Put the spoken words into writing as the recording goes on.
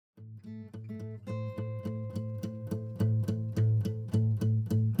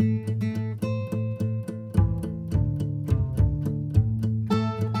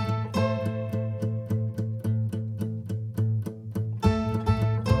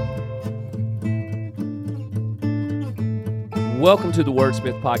Welcome to the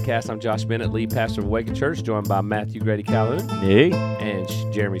Wordsmith Podcast. I'm Josh Bennett, lead pastor of Awaken Church, joined by Matthew Grady Calhoun. Hey. And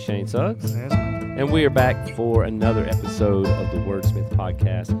Jeremy Shane Suggs. And we are back for another episode of the Wordsmith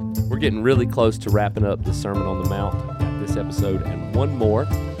Podcast. We're getting really close to wrapping up the Sermon on the Mount at this episode and one more.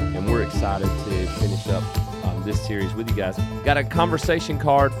 And we're excited to finish up this series with you guys. Got a conversation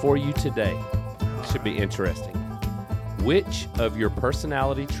card for you today. Should be interesting. Which of your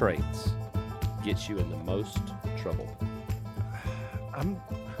personality traits gets you in the most trouble?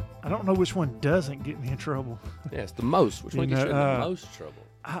 I don't know which one doesn't get me in trouble. Yeah, it's the most. Which one gets you in the most trouble?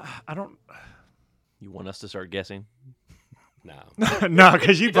 I don't. You want us to start guessing? No. No,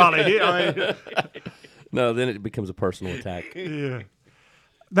 because you probably hit. I mean, no, then it becomes a personal attack. Yeah.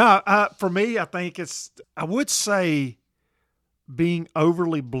 No, for me, I think I would say being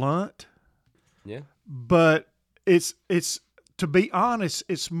overly blunt. Yeah. But it's to be honest,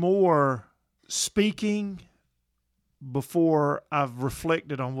 it's more speaking before I've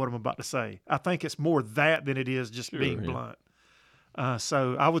reflected on what I'm about to say. I think it's more that than it is just being blunt.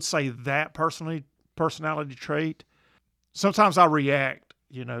 So I would say that personality trait. Sometimes I react,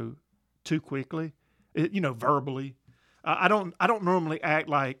 too quickly, verbally. I don't normally act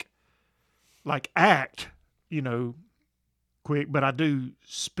like act, quick, but I do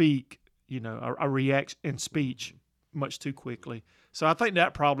speak, I react in speech much too quickly. So I think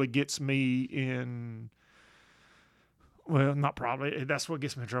that probably gets me in, well, not probably, that's what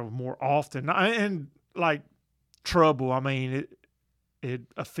gets me in trouble more often. And like trouble, I mean, it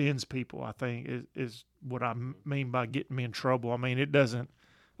offends people, I think, is what I mean by getting me in trouble. I mean, it doesn't,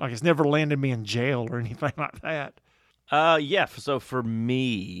 like, it's never landed me in jail or anything like that. Yeah. So for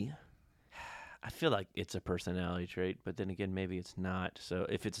me, I feel like it's a personality trait, but then again, maybe it's not. So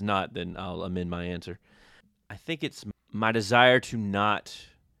if it's not, then I'll amend my answer. I think it's my desire to not,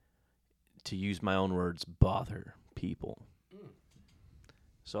 to use my own words, bother people.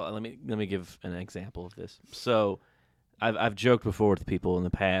 So let me give an example of this. So I've joked before with people in the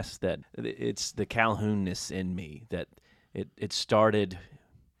past that it's the Calhoun-ness in me, that it started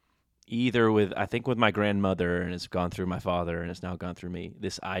either with my grandmother, and it's gone through my father, and it's now gone through me,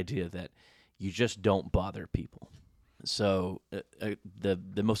 this idea that you just don't bother people. So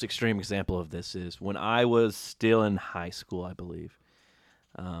the most extreme example of this is when I was still in high school, I believe,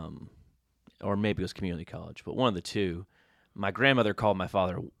 or maybe it was community college, but one of the two, my grandmother called my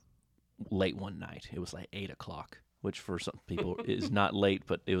father late one night. It was like 8 o'clock, which for some people is not late,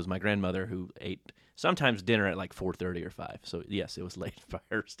 but it was my grandmother who ate sometimes dinner at like 4:30 or 5. So yes, it was late by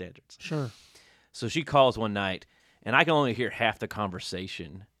her standards. Sure. So she calls one night, and I can only hear half the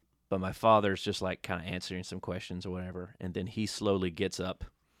conversation, but my father's just like kind of answering some questions or whatever, and then he slowly gets up,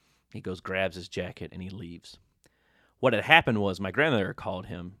 he goes, grabs his jacket, and he leaves. What had happened was my grandmother called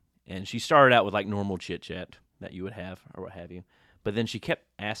him, and she started out with like normal chit-chat that you would have or what have you, but then she kept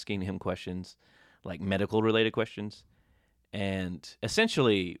asking him questions, like medical-related questions, and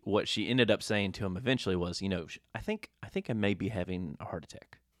essentially what she ended up saying to him eventually was, I think I may be having a heart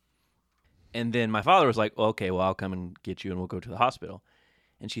attack. And then my father was like, well, okay, well, I'll come and get you and we'll go to the hospital.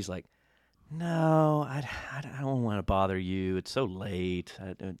 And she's like, no, I don't want to bother you. It's so late.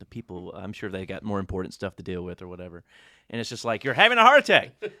 The people, I'm sure they got more important stuff to deal with or whatever. And it's just like, you're having a heart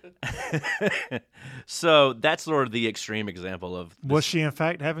attack. So that's sort of the extreme example of this. Was she, in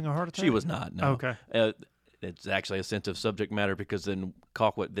fact, having a heart attack? She was not, no. Okay. It's actually a sensitive subject matter because then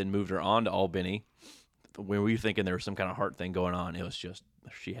Colquitt then moved her on to Albany. When we were thinking there was some kind of heart thing going on, it was just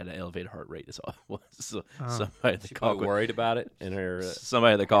she had an elevated heart rate. That's all it was. So somebody at the Colquitt worried about it, and her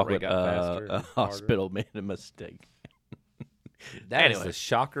somebody at the Colquitt hospital made a mistake. That is the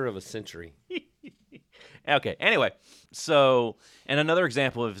shocker of a century. Okay. Anyway, so and another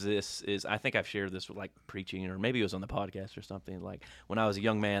example of this is I think I've shared this with like preaching, or maybe it was on the podcast or something. Like when I was a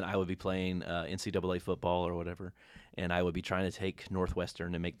young man, I would be playing NCAA football or whatever, and I would be trying to take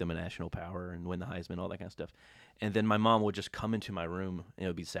Northwestern and make them a national power and win the Heisman, all that kind of stuff. And then my mom would just come into my room, and it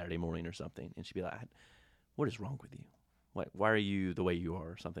would be Saturday morning or something, and she'd be like, "What is wrong with you? Why are you the way you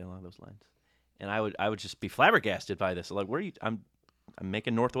are?" or something along those lines. And I would just be flabbergasted by this. Like, where are you? I'm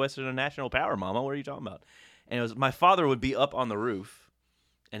making Northwestern a national power, Mama. What are you talking about? And it was my father would be up on the roof,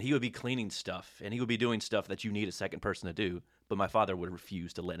 and he would be cleaning stuff, and he would be doing stuff that you need a second person to do, but my father would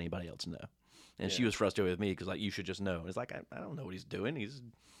refuse to let anybody else know. And she was frustrated with me because, like, you should just know. And it's like, I don't know what he's doing.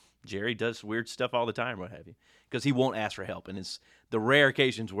 Jerry does weird stuff all the time, what have you, because he won't ask for help. And it's the rare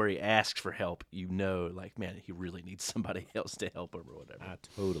occasions where he asks for help, like, man, he really needs somebody else to help him or whatever. I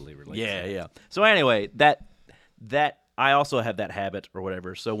totally relate. Yeah. So anyway, that I also have that habit or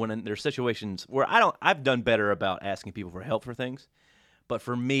whatever. So when there's situations where I've done better about asking people for help for things, but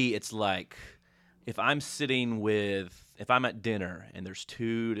for me, it's like if I'm at dinner and there's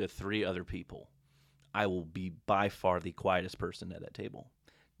 2 to 3 other people, I will be by far the quietest person at that table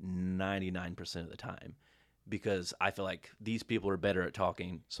 99% of the time, because I feel like these people are better at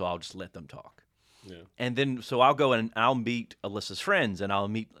talking, so I'll just let them talk. Yeah. And then so I'll go and I'll meet Alyssa's friends and I'll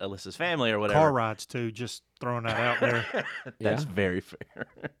meet Alyssa's family or whatever. Car rides too, just throwing that out there. That's very fair.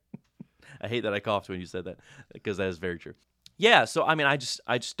 I hate that I coughed when you said that, because that is very true. Yeah, so I mean, I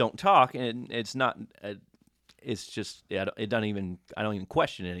just don't talk, and it's not. It's just I don't even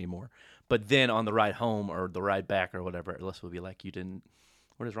question it anymore. But then on the ride home or the ride back or whatever, Alyssa will be like,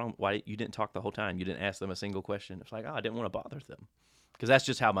 what is wrong? Why you didn't talk the whole time? You didn't ask them a single question. It's like, I didn't want to bother them, because that's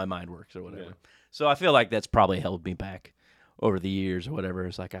just how my mind works or whatever. Yeah. So I feel like that's probably held me back over the years or whatever.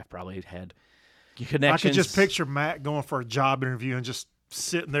 It's like I've probably had connections. I could just picture Matt going for a job interview and just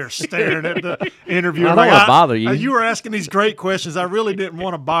sitting there staring at the interviewer. I don't want to bother you. You were asking these great questions. I really didn't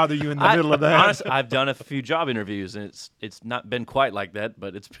want to bother you in the middle of that. Honestly, I've done a few job interviews, and it's not been quite like that,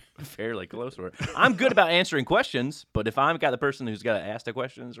 but it's fairly close. I'm good about answering questions, but if I've got the person who's got to ask the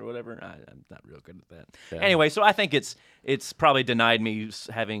questions or whatever, I'm not real good at that. Yeah. Anyway, so I think it's probably denied me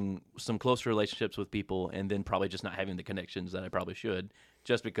having some closer relationships with people, and then probably just not having the connections that I probably should,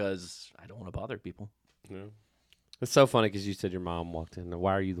 just because I don't want to bother people. Yeah. It's so funny because you said your mom walked in.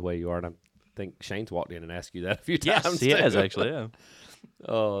 Why are you the way you are? And I think Shane's walked in and asked you that a few times. Yes, he has, actually, yeah.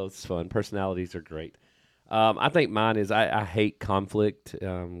 Oh, it's fun. Personalities are great. I think mine is I hate conflict,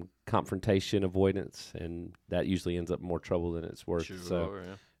 confrontation avoidance, and that usually ends up more trouble than it's worth. Sure, so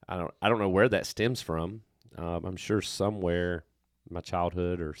yeah. I don't know where that stems from. I'm sure somewhere in my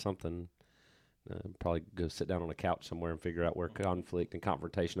childhood or something. Probably go sit down on a couch somewhere and figure out where conflict and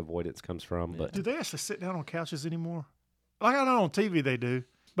confrontation avoidance comes from. But do they actually sit down on couches anymore? Like I know on TV they do,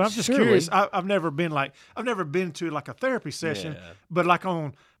 but I'm just Surely. curious. I've never been to like a therapy session, but like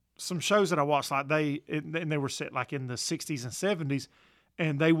on some shows that I watched, like they were set like in the 60s and 70s,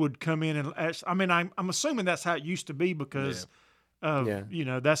 and they would come in and actually, I mean I'm assuming that's how it used to be because of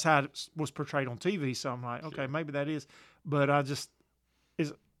that's how it was portrayed on TV. So I'm like, okay, maybe that is, but I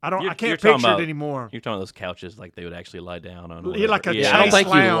can't picture it anymore. You're talking about those couches like they would actually lie down on. Yeah, like a I don't think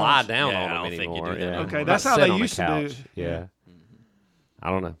you lounge. lie down on I them don't think you anymore. do that anymore. Okay, that's Not how sit they on used a to do. couch. Yeah. I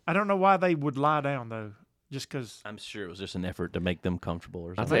don't know. I don't know why they would lie down though, just because. I'm sure it was just an effort to make them comfortable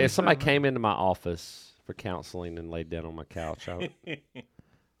or I something. think if somebody came into my office for counseling and laid down on my couch, I'd be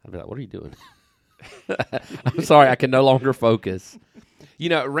like, "What are you doing?" I'm sorry, I can no longer focus.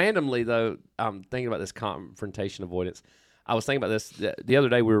 Randomly though, I'm thinking about this confrontation avoidance. I was thinking about this the other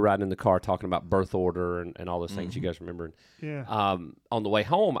day. We were riding in the car talking about birth order and all those things you guys remember. Yeah. On the way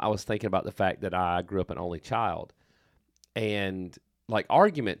home, I was thinking about the fact that I grew up an only child, and like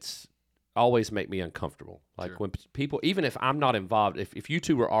arguments always make me uncomfortable. Like when people, even if I'm not involved, if you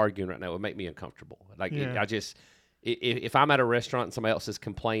two were arguing right now, it would make me uncomfortable. Like if I'm at a restaurant and somebody else is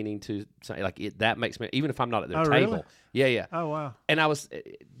complaining to something, that makes me, even if I'm not at their table. Really? Yeah. Oh wow. And I was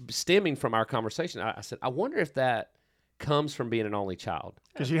stemming from our conversation. I said, I wonder if that comes from being an only child,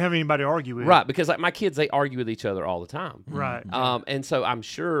 because you have anybody to argue with, right? Because like my kids, they argue with each other all the time, right? And so I'm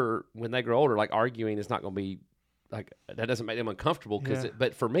sure when they grow older, like arguing is not going to be like that doesn't make them uncomfortable.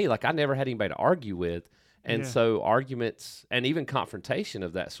 But for me, like I never had anybody to argue with, and so arguments and even confrontation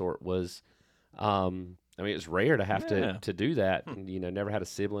of that sort was, it's rare to have to do that. And, never had a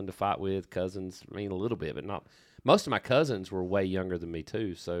sibling to fight with, cousins. I mean, a little bit, but not. Most of my cousins were way younger than me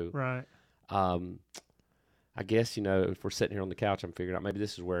too, so right. I guess, if we're sitting here on the couch, I'm figuring out maybe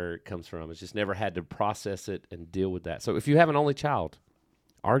this is where it comes from. It's just never had to process it and deal with that. So if you have an only child,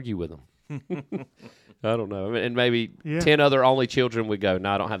 argue with them. I don't know. And maybe 10 other only children would go,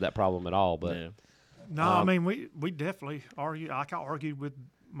 no, I don't have that problem at all. But no, I mean, we definitely argue. Like I argued with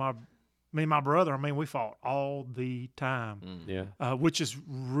my brother. I mean, we fought all the time. Yeah. Which is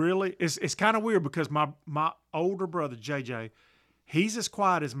really, it's kind of weird because my older brother, JJ, he's as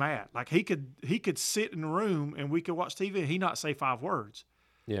quiet as Matt. Like he could sit in the room and we could watch TV and he not say 5 words.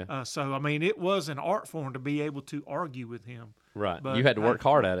 Yeah. So I mean, it was an art form to be able to argue with him. Right. But you had to work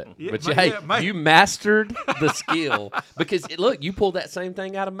hard at it. Yeah, but you mastered the skill because look, you pulled that same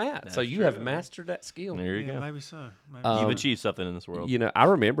thing out of Matt. That's so you have mastered that skill. There you go. Maybe so. You've achieved something in this world. I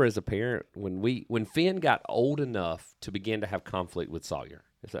remember as a parent when Finn got old enough to begin to have conflict with Sawyer,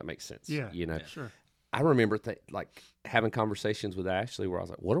 if that makes sense. Yeah. Sure. I remember having conversations with Ashley where I was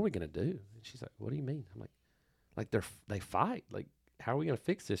like, "What are we going to do?" And she's like, "What do you mean?" I'm like, they fight. Like, how are we going to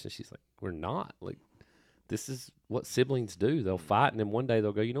fix this?" And she's like, "We're not. Like, this is what siblings do. They'll fight, and then one day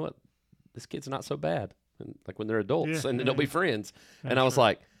they'll go, you know what? This kid's not so bad." And like when they're adults, and then they'll be friends. And I was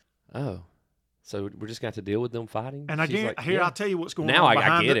like, "Oh, So we're just going to have to deal with them fighting? And She's again, like, here, yeah. I'll tell you what's going Now on I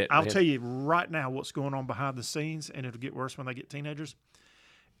behind get it, I'll man. tell you right now what's going on behind the scenes, and it'll get worse when they get teenagers.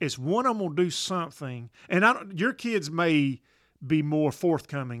 Is one of them will do something, and your kids may be more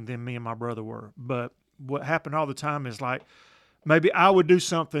forthcoming than me and my brother were, but what happened all the time is like maybe I would do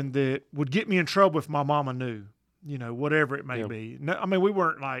something that would get me in trouble if my mama knew, whatever it may be. No, I mean, we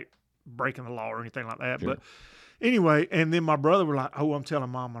weren't like breaking the law or anything like that, but anyway, and then my brother were like, "Oh, I'm telling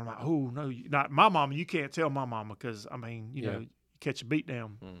mama." I'm like, "Oh no, not my mama. You can't tell my mama because I mean, you catch a beat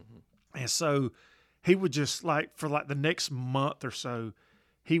down." Mm-hmm. And so he would just like for like the next month or so,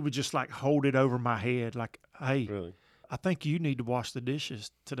 he would just like hold it over my head, like, "Hey, Really? I think you need to wash the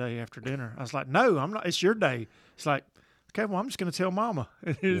dishes today after dinner." I was like, "No, I'm not. It's your day." It's like, "Okay, well, I'm just going to tell mama."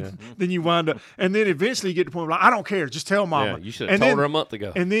 Then you wind up, and then eventually you get to the point where like, "I don't care, just tell mama." Yeah, you should have told her a month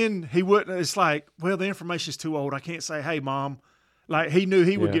ago. And then he wouldn't. It's like, well, the information's too old. I can't say, "Hey, mom." Like he knew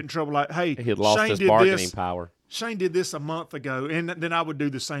he would get in trouble. Like, "Hey, he had lost Shane his did bargaining this. power. Shane did this a month ago," and then I would do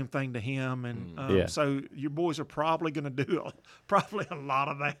the same thing to him. And so your boys are probably going to do probably a lot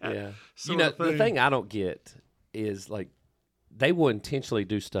of that. Yeah, the thing I don't get is like they will intentionally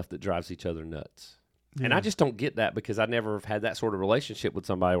do stuff that drives each other nuts. Yeah. And I just don't get that because I never have had that sort of relationship with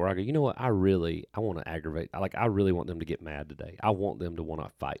somebody where I go, you know what, I want to aggravate. Like, I really want them to get mad today. I want them to want to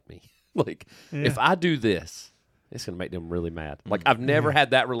fight me. Like, if I do this, it's going to make them really mad. Like, I've never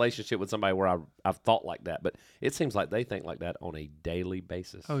had that relationship with somebody where I've thought like that. But it seems like they think like that on a daily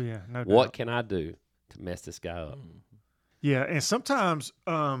basis. Oh, yeah, no doubt. What can I do to mess this guy up? Yeah, and sometimes,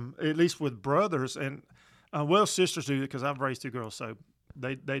 at least with brothers, and, sisters do it because I've raised two girls, so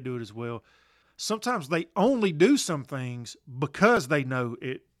they do it as well. Sometimes they only do some things because they know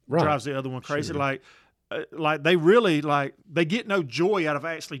it drives the other one crazy. Sure. Like they really they get no joy out of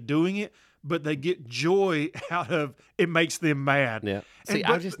actually doing it, but they get joy out of it makes them mad. Yeah. See,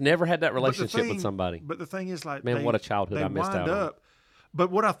 I've just never had that relationship with somebody. But the thing is, like, man, what a childhood I missed out on. But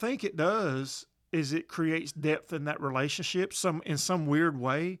what I think it does is it creates depth in that relationship in some weird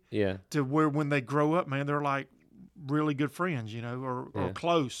way. Yeah. To where when they grow up, man, they're like really good friends, or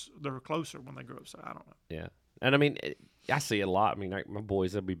close. They're closer when they grow up. So I don't know. Yeah. And I mean, I see it a lot. I mean, like my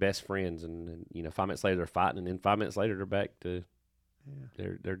boys, they'll be best friends, and 5 minutes later they're fighting, and then 5 minutes later they're back to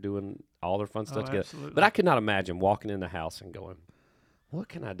they're doing all their fun stuff together. Absolutely. But I could not imagine walking in the house and going, "What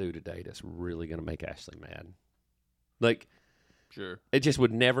can I do today that's really going to make Ashley mad?" Like, sure, it just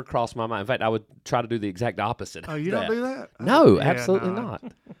would never cross my mind. In fact, I would try to do the exact opposite. Oh, you don't do that? No, absolutely not.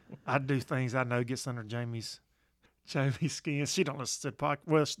 I do things I know gets under Jamie's skin. She don't listen to the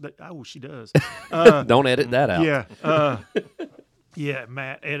podcast. Well, she does. Don't edit that out. Yeah. Yeah,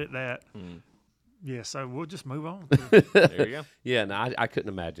 Matt, edit that. Yeah, so we'll just move on. There you go. Yeah, no, I couldn't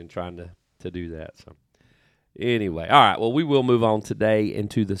imagine trying to do that. So anyway, all right, well, we will move on today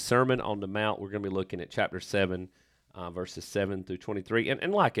into the Sermon on the Mount. We're going to be looking at chapter 7, verses 7 through 23.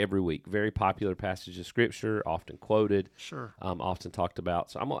 And like every week, very popular passage of Scripture, often quoted, often talked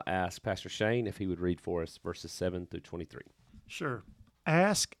about. So I'm going to ask Pastor Shane if he would read for us verses 7 through 23. Sure.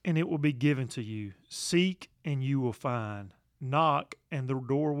 Ask, and it will be given to you. Seek, and you will find. Knock, and the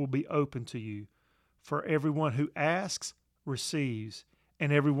door will be open to you. For everyone who asks receives,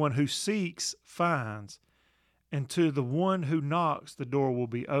 and everyone who seeks finds. And to the one who knocks, the door will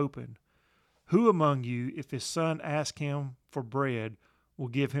be open. Who among you, if his son asks him for bread, will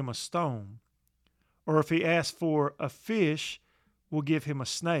give him a stone? Or if he asks for a fish, will give him a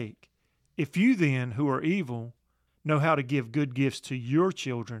snake? If you then, who are evil, know how to give good gifts to your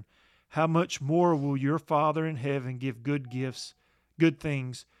children, how much more will your Father in heaven give good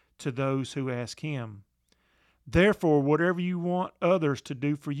things to those who ask him? Therefore, whatever you want others to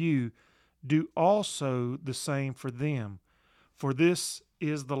do for you, do also the same for them. For this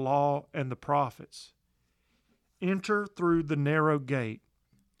is the law and the prophets. Enter through the narrow gate,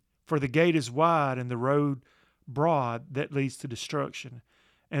 for the gate is wide and the road broad that leads to destruction,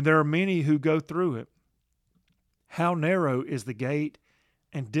 and there are many who go through it. How narrow is the gate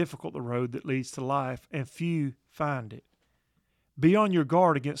and difficult the road that leads to life, and few find it. Be on your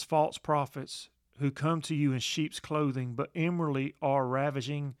guard against false prophets who come to you in sheep's clothing, but inwardly are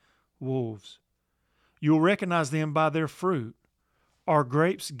ravaging wolves. You will recognize them by their fruit. Are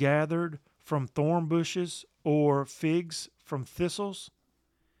grapes gathered from thorn bushes or figs from thistles?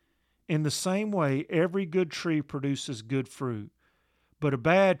 In the same way, every good tree produces good fruit, but a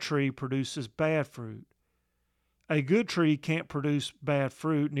bad tree produces bad fruit. A good tree can't produce bad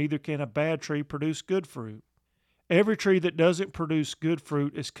fruit, neither can a bad tree produce good fruit. Every tree that doesn't produce good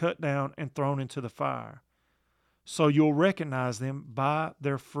fruit is cut down and thrown into the fire. So you'll recognize them by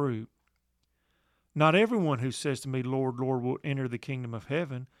their fruit. Not everyone who says to me, Lord, Lord, will enter the kingdom of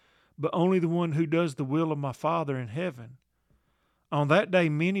heaven, but only the one who does the will of my Father in heaven. On that day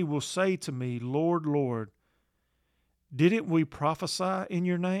many will say to me, Lord, Lord, didn't we prophesy in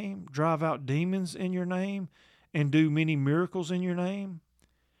your name, drive out demons in your name, and do many miracles in your name?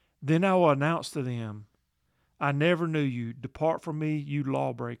 Then I will announce to them, I never knew you. Depart from me, you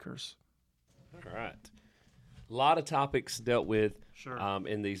lawbreakers. All right. A lot of topics dealt with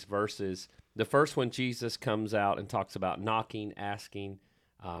in these verses. The first one, Jesus comes out and talks about knocking, asking,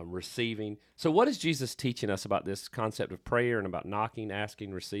 receiving. So what is Jesus teaching us about this concept of prayer and about knocking,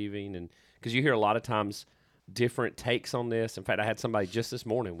 asking, receiving? And because you hear a lot of times different takes on this. In fact, I had somebody just this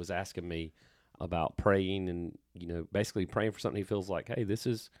morning was asking me about praying and, basically praying for something he feels like, hey, this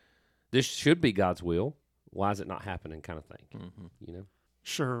should be God's will. Why is it not happening kind of thing,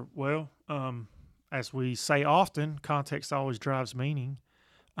 Sure. Well, as we say often, context always drives meaning.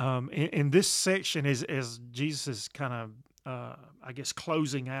 In this section is as Jesus is kind of,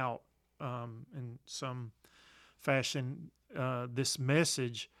 closing out in some fashion this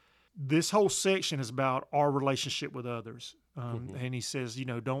message. This whole section is about our relationship with others, and he says,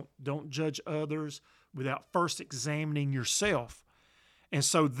 don't judge others without first examining yourself. And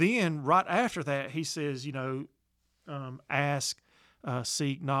so then, right after that, he says, ask,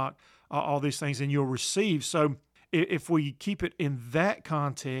 seek, knock, all these things, and you'll receive. So if we keep it in that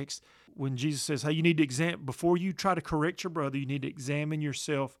context, when Jesus says, hey, you need to examine, before you try to correct your brother, you need to examine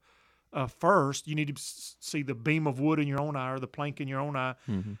yourself first. You need to see the beam of wood in your own eye or the plank in your own eye.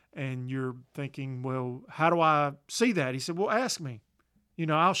 And you're thinking, well, how do I see that? He said, well, ask me.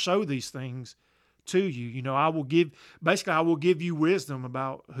 I'll show these things to you. I will give you wisdom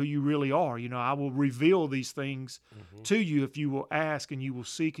about who you really are. I will reveal these things to you if you will ask and you will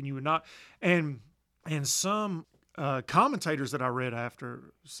seek and you will not. And some commentators that I read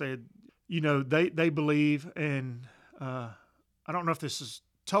after said, they believe, and I don't know if this is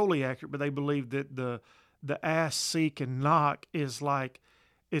totally accurate, but they believe that the ask, seek, and knock is like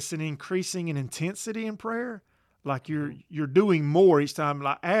it's an increasing in intensity in prayer. Like you're doing more each time.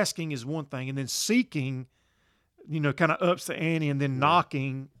 Like asking is one thing, and then seeking, kind of ups the ante, and then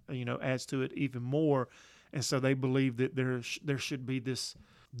knocking, adds to it even more. And so they believe that there should be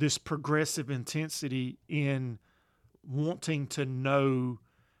this progressive intensity in wanting to know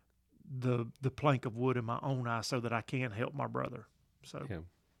the plank of wood in my own eye, so that I can help my brother. So.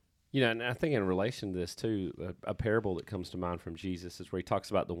 Yeah. And I think in relation to this too, a parable that comes to mind from Jesus is where he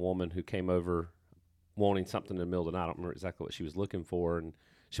talks about the woman who came over wanting something in the middle of the night. I don't remember exactly what she was looking for. And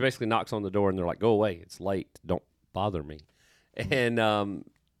she basically knocks on the door and they're like, go away. It's late. Don't bother me. And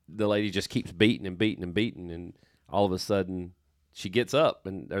the lady just keeps beating and beating and beating. And all of a sudden she gets up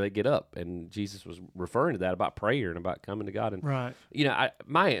or they get up. And Jesus was referring to that about prayer and about coming to God. And, right.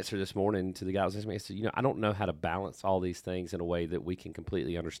 My answer this morning to the guy was, I said, I don't know how to balance all these things in a way that we can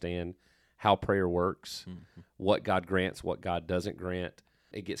completely understand how prayer works, what God grants, what God doesn't grant.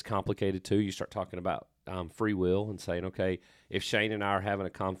 It gets complicated too. You start talking about free will and saying, okay, if Shane and I are having a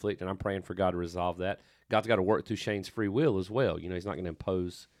conflict and I'm praying for God to resolve that, God's got to work through Shane's free will as well. He's not going to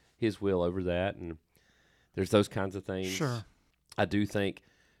impose his will over that. And there's those kinds of things. Sure. I do think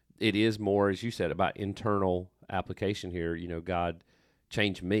it is more, as you said, about internal application here. God,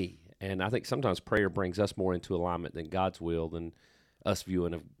 change me. And I think sometimes prayer brings us more into alignment than God's will, than us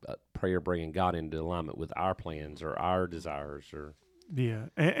viewing a prayer bringing God into alignment with our plans or our desires or... Yeah,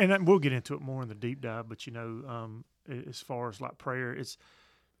 and we'll get into it more in the deep dive, but as far as like prayer, it's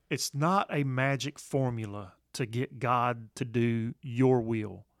not a magic formula to get God to do your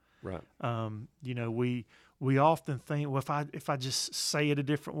will. Right. We often think, well, if I just say it a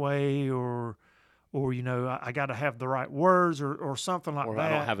different way, or I got to have the right words or something like that. Or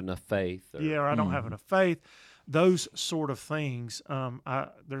that. I don't have enough faith. Or I don't have enough faith. Those sort of things.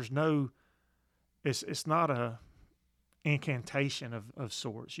 It's not a incantation of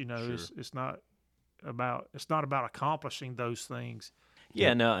sorts. Sure. It's not about accomplishing those things.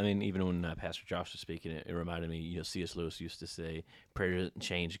 Yeah, no, I mean, even when Pastor Josh was speaking, it reminded me, C.S. Lewis used to say, prayer doesn't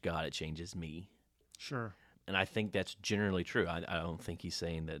change God, it changes me. Sure. And I think that's generally true. I don't think he's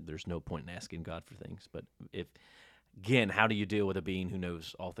saying that there's no point in asking God for things. But again, how do you deal with a being who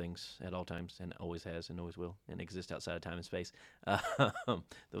knows all things at all times and always has and always will and exists outside of time and space?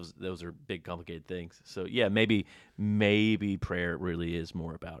 Those are big, complicated things. So, yeah, maybe prayer really is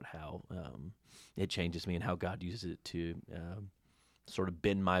more about how it changes me and how God uses it to sort of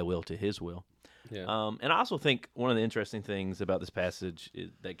bend my will to his will. Yeah. And I also think one of the interesting things about this passage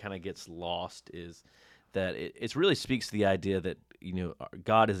that kind of gets lost is that it really speaks to the idea that,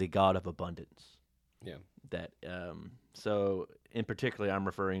 God is a God of abundance. Yeah. That so in particular, I'm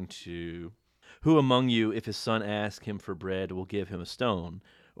referring to who among you, if his son asks him for bread, will give him a stone,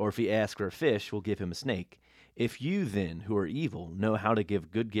 Or if he asks for a fish, we'll give him a snake. If you then, who are evil, know how to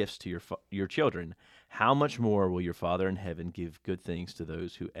give good gifts to your children, how much more will your Father in heaven give good things to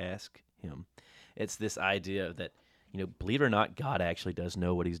those who ask him? It's this idea that, believe it or not, God actually does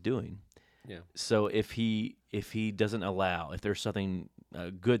know what he's doing. Yeah. So if he doesn't allow, if there's something, a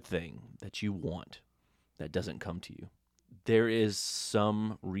good thing that you want that doesn't come to you, there is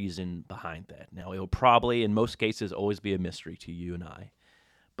some reason behind that. Now, it will probably, in most cases, always be a mystery to you and I.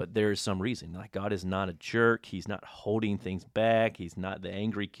 But there is some reason. Like, God is not a jerk. He's not holding things back. He's not the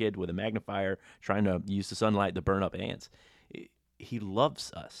angry kid with a magnifier trying to use the sunlight to burn up ants. He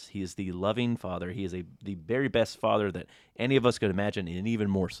loves us. He is the loving Father. He is the very best Father that any of us could imagine, and even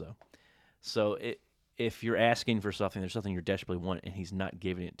more so. So if you're asking for something, there's something you desperately want, and he's not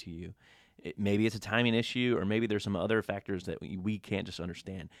giving it to you, maybe it's a timing issue, or maybe there's some other factors that we can't just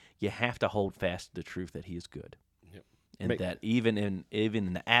understand. You have to hold fast to the truth that he is good. And that even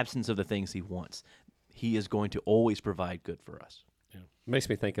in the absence of the things he wants, he is going to always provide good for us. Yeah. Makes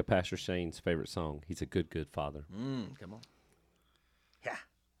me think of Pastor Shane's favorite song. He's a good, good father. Come on. Yeah.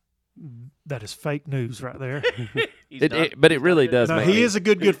 That is fake news right there. But it really does. No, he is a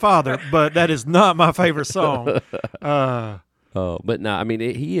good, good father, but that is not my favorite song. But no, I mean,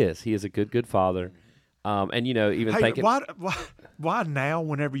 he is. He is a good, good father. And, even thinking... Why now,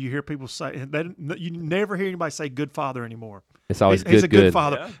 whenever you hear people say, you never hear anybody say good father anymore. It's always He's a good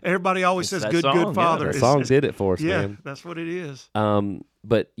father. Yeah. Everybody always says good, song, good father. That song did it for us, yeah, man. that's what it is.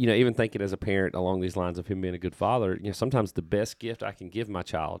 But, even thinking as a parent along these lines of him being a good father, sometimes the best gift I can give my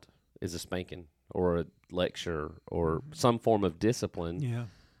child is a spanking or a lecture or some form of discipline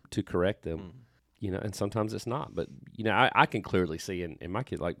to correct them. And sometimes it's not. But, I can clearly see in my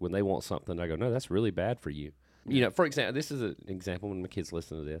kid, like when they want something, I go, no, that's really bad for you. For example, this is an example when my kids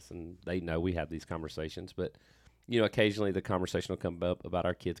listen to this, and they know we have these conversations, but, occasionally the conversation will come up about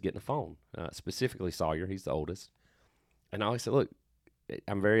our kids getting a phone, specifically Sawyer. He's the oldest. And I always say, look,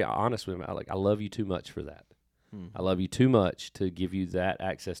 I'm very honest with him. I love you too much for that. I love you too much to give you that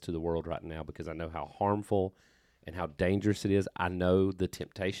access to the world right now because I know how harmful and how dangerous it is. I know the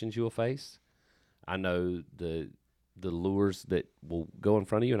temptations you'll face. I know the lures that will go in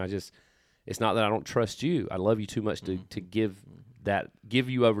front of you, and it's not that I don't trust you. I love you too much to give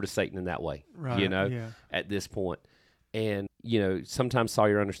you over to Satan in that way, at this point. And, sometimes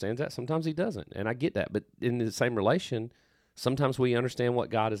Sawyer understands that. Sometimes he doesn't. And I get that. But in the same relation, sometimes we understand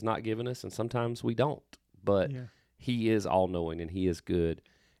what God has not given us, and sometimes we don't. But he is all-knowing, and he is good.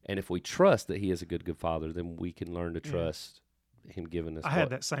 And if we trust that he is a good, good father, then we can learn to trust him giving us. I had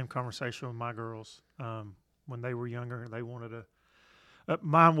that same conversation with my girls when they were younger. They wanted to.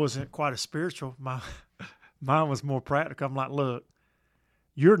 Mine wasn't quite as spiritual. Mine was more practical. I'm like, look,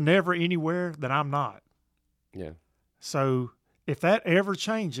 you're never anywhere that I'm not. Yeah. So if that ever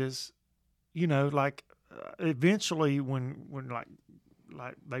changes, eventually when like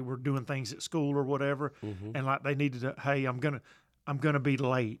they were doing things at school or whatever, and like they needed to, hey, I'm gonna be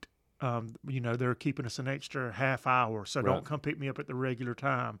late. They're keeping us an extra half hour, so don't come pick me up at the regular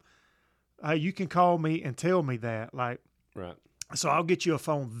time. Hey, you can call me and tell me that, like. Right. So I'll get you a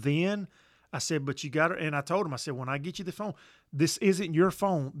phone then. I said, but you got to, and I told him, I said, when I get you the phone, this isn't your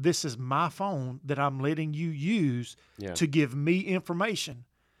phone. This is my phone that I'm letting you use to give me information.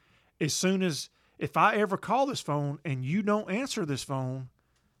 As soon as, if I ever call this phone and you don't answer this phone,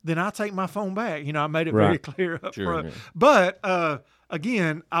 then I take my phone back. I made it very clear up front. Yeah. But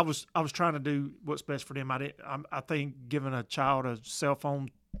again, I was trying to do what's best for them. I think giving a child a cell phone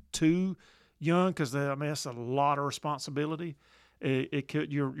too young, because that's a lot of responsibility. It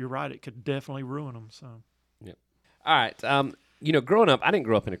could. You're right. It could definitely ruin them. So, yeah. All right. Growing up, I didn't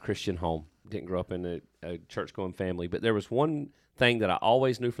grow up in a Christian home. Didn't grow up in a church-going family. But there was one thing that I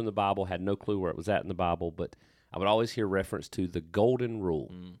always knew from the Bible. Had no clue where it was at in the Bible, but I would always hear reference to the golden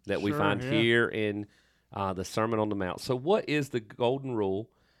rule that we find here in the Sermon on the Mount. So, what is the golden rule,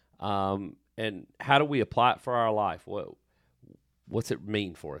 and how do we apply it for our life? What's it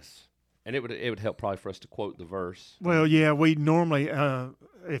mean for us? And it would help probably for us to quote the verse. Well, yeah, we normally,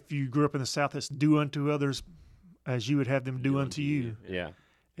 if you grew up in the South, it's do unto others as you would have them do unto you. Yeah.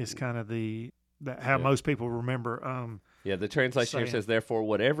 It's kind of how most people remember. The translation here says, therefore,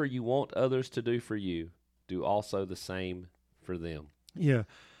 whatever you want others to do for you, do also the same for them. Yeah.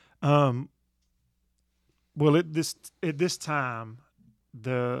 Well, at this time,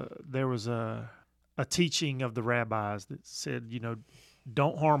 there was a teaching of the rabbis that said,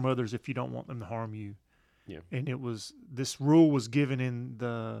 don't harm others if you don't want them to harm you. Yeah. And this rule was given in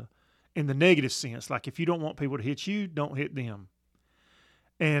the negative sense. Like if you don't want people to hit you, don't hit them.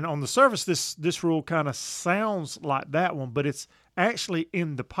 And on the surface, this rule kind of sounds like that one, but it's actually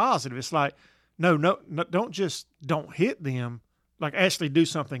in the positive. It's like, no, don't hit them. Like actually do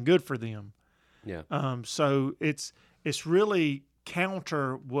something good for them. Yeah. So it's really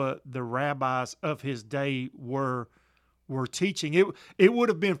counter what the rabbis of his day were teaching. It would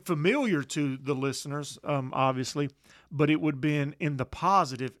have been familiar to the listeners, obviously, but it would have been in the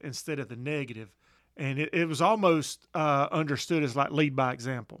positive instead of the negative. And it was almost understood as like lead by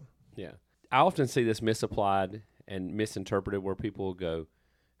example. Yeah. I often see this misapplied and misinterpreted where people will go,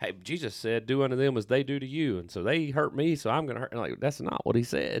 hey, Jesus said, do unto them as they do to you. And so they hurt me, so I'm going to hurt. And like, that's not what he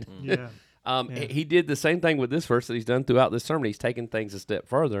said. Yeah. He did the same thing with this verse that he's done throughout this sermon. He's taken things a step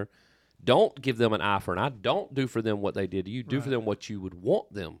further. Don't give them an eye for an eye. Don't do for them what they did to you. Do for them what you would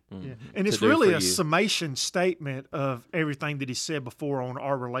want them. Yeah. And it's really a summation statement of everything that he said before on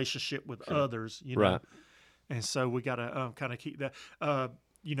our relationship with others. You know? Right. And so we got to kind of keep that. I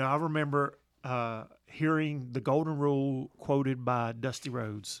remember hearing the Golden Rule quoted by Dusty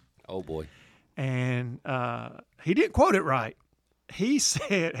Rhodes. Oh, boy. And he didn't quote it right. He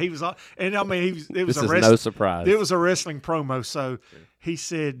said he was, and I mean, it was this is no surprise. It was a wrestling promo. So he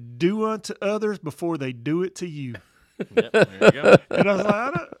said, "Do unto others before they do it to you." Yep, there you go. And I was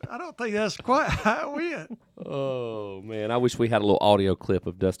like, I don't think that's quite how it went. Oh, man. I wish we had a little audio clip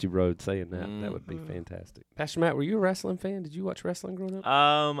of Dusty Rhodes saying that. That would be fantastic. Pastor Matt, were you a wrestling fan? Did you watch wrestling growing up?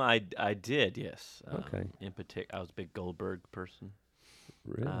 I did, yes. Okay. In particular, I was a big Goldberg person.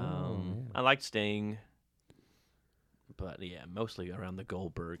 Really? I liked Sting, but yeah, mostly around the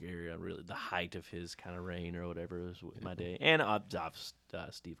Goldberg area. Really, the height of his kind of reign or whatever was my day. And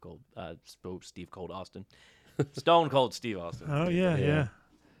Steve Cold Austin, Stone Cold Steve Austin. Oh yeah.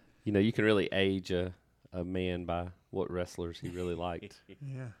 You know, you can really age a man by what wrestlers he really liked.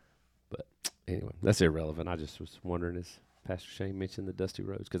 Yeah. But anyway, that's irrelevant. I just was wondering, as Pastor Shane mentioned the Dusty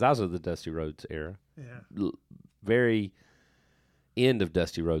Rhodes, because I was of the Dusty Rhodes era. Yeah. Very end of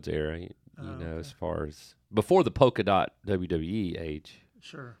Dusty Rhodes era, you know, as far as before the polka dot WWE age.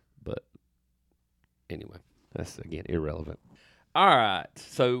 Sure. But anyway, that's, again, irrelevant. All right.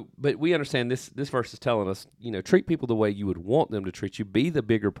 So, but we understand this verse is telling us, you know, treat people the way you would want them to treat you. Be the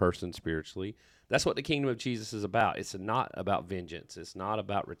bigger person spiritually. That's what the kingdom of Jesus is about. It's not about vengeance. It's not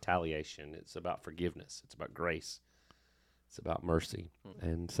about retaliation. It's about forgiveness. It's about grace. It's about mercy.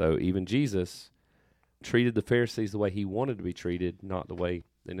 And so even Jesus treated the Pharisees the way he wanted to be treated, not the way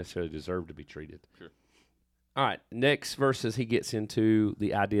they necessarily deserved to be treated. Sure. All right, next verses he gets into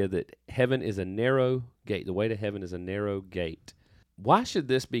the idea that heaven is a narrow gate. The way to heaven is a narrow gate. Why should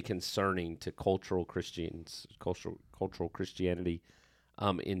this be concerning to cultural Christians, cultural Christianity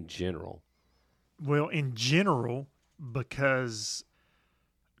in general? Well, in general, because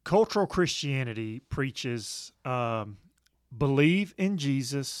cultural Christianity preaches believe in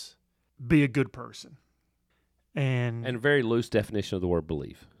Jesus, be a good person. And a very loose definition of the word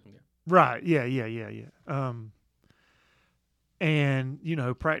believe. Right. Yeah. And, you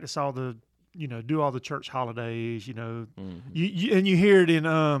know, practice all the, you know, do all the church holidays, you know, you hear it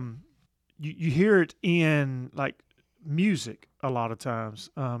in, you hear it in like music a lot of times.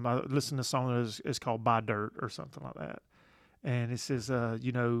 I listen to a song that is called Buy Dirt or something like that. And it says,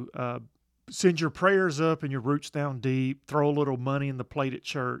 send your prayers up and your roots down deep, throw a little money in the plate at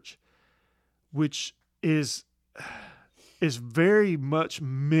church, which is very much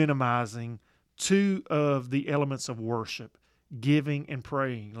minimizing two of the elements of worship, giving and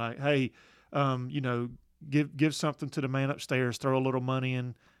praying. Like, hey, give something to the man upstairs, throw a little money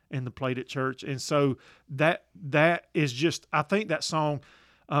in the plate at church. And so that is just, I think that song,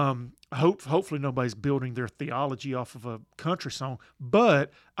 hopefully nobody's building their theology off of a country song,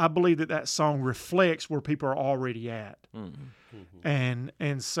 but I believe that song reflects where people are already at. And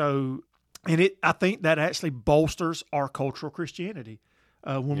so, I think that actually bolsters our cultural Christianity.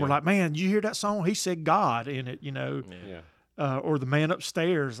 When we're like, man, you hear that song? He said God in it, you know. Yeah. Or the man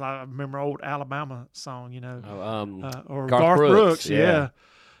upstairs. I remember old Alabama song, you know. Or Garth Brooks. Yeah.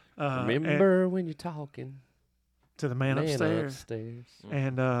 Remember when you're talking to the man upstairs.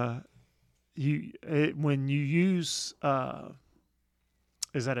 And when you use,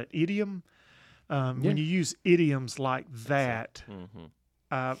 is that an idiom? When you use idioms like that,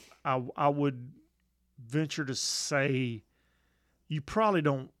 I would venture to say you probably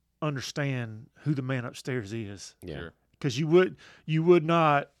don't understand who the man upstairs is. Yeah. Because you would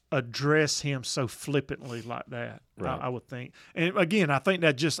not address him so flippantly like that. Right. I would think. And again, I think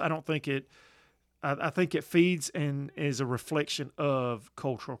that I think it feeds and is a reflection of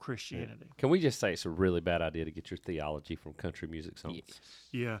cultural Christianity. Can we just say it's a really bad idea to get your theology from country music songs?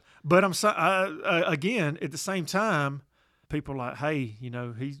 Yeah. But again, at the same time, people like, hey,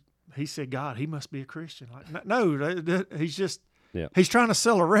 he said God, he must be a Christian. Like, no, he's just he's trying to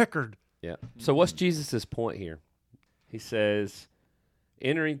sell a record. Yeah. So what's Jesus' point here? He says,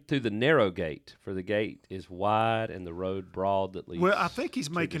 entering through the narrow gate, for the gate is wide and the road broad that leads. Well, I think he's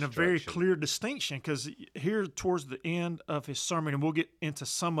making a very destruction. clear distinction, because here towards the end of his sermon, and we'll get into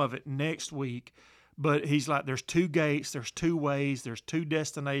some of it next week, but he's like, there's two gates, there's two ways, there's two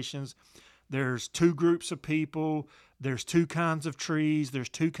destinations, there's two groups of people, there's two kinds of trees, there's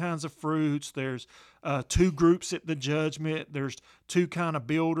two kinds of fruits, there's two groups at the judgment, there's two kind of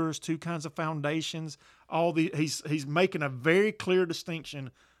builders, two kinds of foundations. He's making a very clear distinction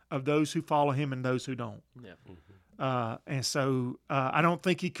of those who follow him and those who don't. Yeah. And so I don't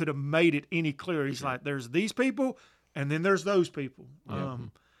think he could have made it any clearer. He's like, there's these people, and then there's those people.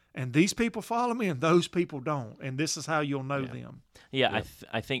 And these people follow me, and those people don't. And this is how you'll know them. Yeah,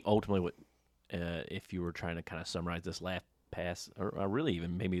 I think ultimately what if you were trying to kind of summarize this last pass, or really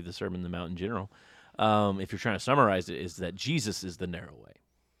even maybe the Sermon on the Mount in general, if you're trying to summarize it, is that Jesus is the narrow way.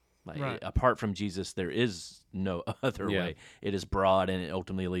 Like, apart from Jesus, there is no other way. It is broad, and it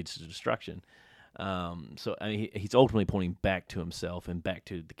ultimately leads to destruction. So I mean, he's ultimately pointing back to himself and back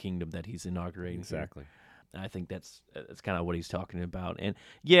to the kingdom that he's inaugurating. Exactly. I think that's kind of what he's talking about. And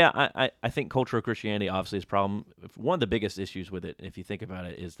yeah, I think cultural Christianity obviously is a problem. One of the biggest issues with it, if you think about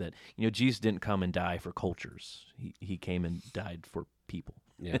it, is that Jesus didn't come and die for cultures. He came and died for people.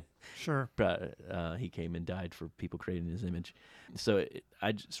 Yeah, sure. But he came and died for people created in his image. So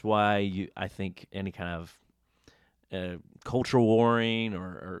that's why I think any kind of cultural warring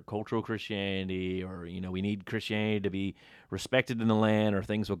or cultural Christianity, or we need Christianity to be respected in the land, or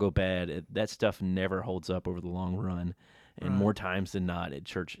things will go bad. That stuff never holds up over the long run, and more times than not,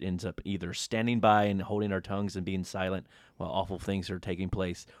 church ends up either standing by and holding our tongues and being silent while awful things are taking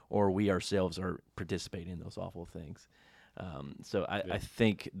place, or we ourselves are participating in those awful things. So I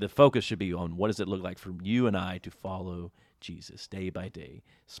think the focus should be on what does it look like for you and I to follow Jesus day by day,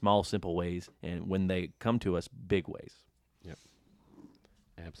 small, simple ways, and when they come to us, big ways. Yep,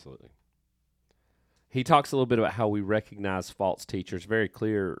 absolutely. He talks a little bit about how we recognize false teachers. Very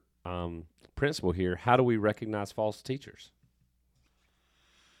clear principle here. How do we recognize false teachers?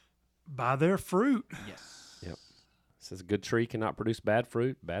 By their fruit. Yes. Yep. It says a good tree cannot produce bad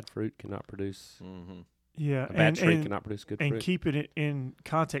fruit. Bad fruit cannot produce. Mm-hmm. Yeah, a bad tree cannot produce good fruit. And keeping it in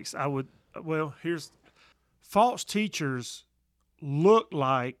context, here's false teachers look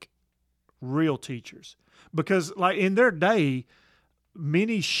like real teachers, because like in their day,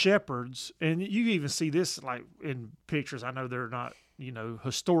 many shepherds, and you even see this like in pictures. I know they're not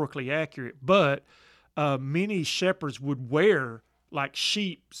historically accurate, but many shepherds would wear like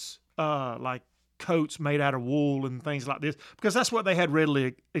sheep's like coats made out of wool and things like this, because that's what they had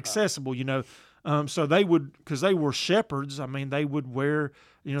readily accessible. So they would, because they were shepherds. I mean, they would wear,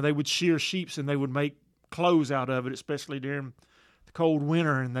 they would shear sheep and they would make clothes out of it, especially during the cold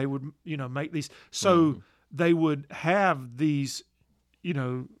winter, and they would, make these. So they would have these,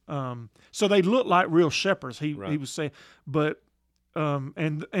 so they look like real shepherds. He was saying, but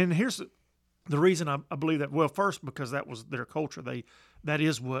and here's the reason I believe that. Well, first, because that was their culture. That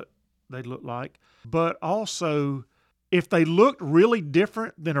is what they look like. But also, if they looked really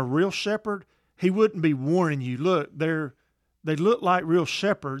different than a real shepherd, he wouldn't be warning you. Look, they look like real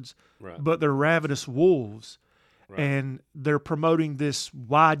shepherds, but they're ravenous wolves, and they're promoting this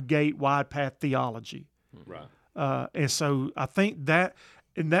wide gate, wide path theology. Right. And so I think that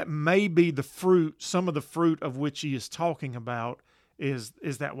may be the fruit. Some of the fruit of which he is talking about is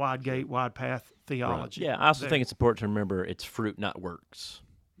that wide gate, wide path theology. Yeah, I also think it's important to remember it's fruit, not works.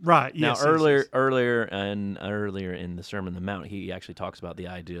 Right. Now, Yes. earlier in the Sermon on the Mount, he actually talks about the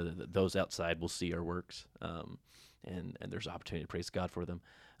idea that those outside will see our works, and there's opportunity to praise God for them.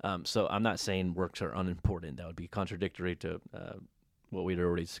 So I'm not saying works are unimportant. That would be contradictory to what we'd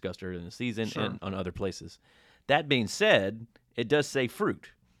already discussed earlier in the season and on other places. That being said, it does say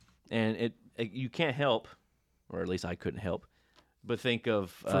fruit, and you can't help, or at least I couldn't help, but think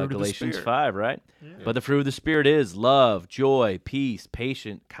of Galatians 5, right? Yeah. But the fruit of the Spirit is love, joy, peace,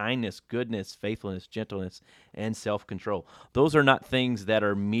 patience, kindness, goodness, faithfulness, gentleness, and self-control. Those are not things that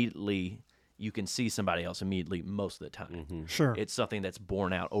are immediately, you can see somebody else immediately most of the time. Mm-hmm. Sure. It's something that's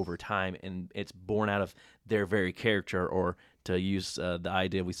born out over time, and it's born out of their very character, or to use the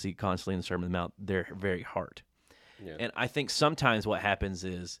idea we see constantly in the Sermon on the Mount, their very heart. Yeah. And I think sometimes what happens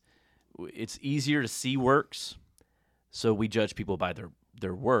is it's easier to see works, so we judge people by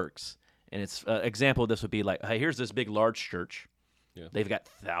their works. And it's example of this would be like, hey, here's this big, large church. Yeah. They've got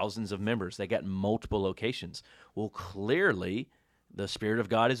thousands of members. They got multiple locations. Well, clearly, the Spirit of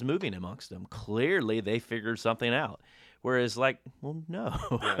God is moving amongst them. Clearly, they figured something out. Whereas, like, well, no.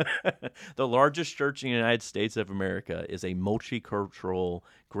 Yeah. The largest church in the United States of America is a multicultural,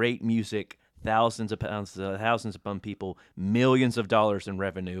 great music, thousands upon people, millions of dollars in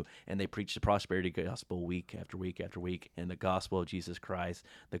revenue, and they preach the prosperity gospel week after week after week. And the gospel of Jesus Christ,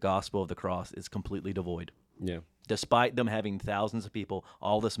 the gospel of the cross, is completely devoid. Yeah. Despite them having thousands of people,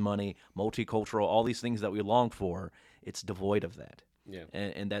 all this money, multicultural, all these things that we long for, it's devoid of that. Yeah.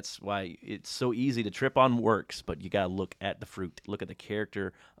 And that's why it's so easy to trip on works, but you got to look at the fruit, look at the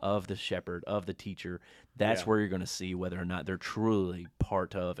character of the shepherd, of the teacher. That's where you're going to see whether or not they're truly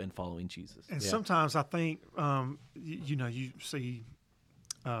part of and following Jesus. And sometimes I think, you see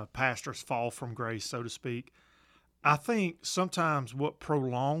pastors fall from grace, so to speak. I think sometimes what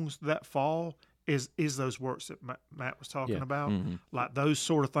prolongs that fall is those works that Matt was talking about, like those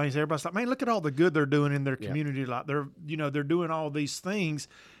sort of things. Everybody's like, man, look at all the good they're doing in their community. Like they're doing all these things,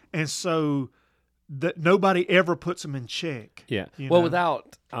 and so that nobody ever puts them in check. Yeah. Well,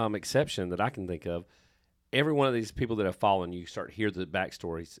 without exception that I can think of, every one of these people that have fallen, you start to hear the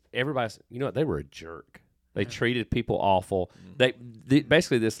backstories. Everybody's, they were a jerk. They treated people awful. They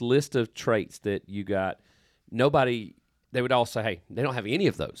basically this list of traits that you got. Nobody. They would all say, hey, they don't have any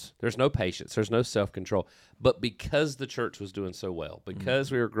of those. There's no patience. There's no self-control. But because the church was doing so well,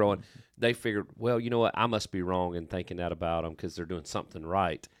 because we were growing, they figured, well, you know what? I must be wrong in thinking that about them because they're doing something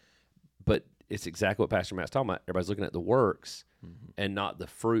right. But it's exactly what Pastor Matt's talking about. Everybody's looking at the works and not the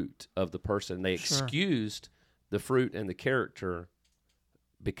fruit of the person. They excused the fruit and the character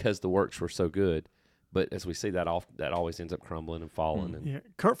because the works were so good. But as we see, that always ends up crumbling and falling. And,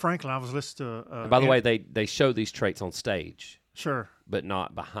 Kurt Franklin, I was listening to... and by the way, they show these traits on stage. Sure. But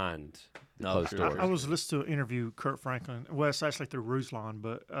not behind closed doors. I was listening to an interview Kurt Franklin. Well, it's actually through Ruslan,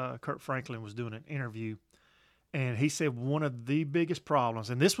 but Kurt Franklin was doing an interview. And he said one of the biggest problems,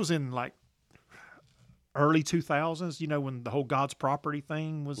 and this was in like early 2000s, when the whole God's Property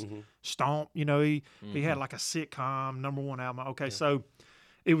thing was stomped. He had like a sitcom, #1 album. Okay, so...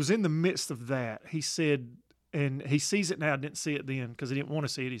 It was in the midst of that. He said, and he sees it now, didn't see it then because he didn't want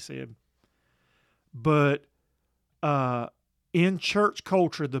to see it, he said. But in church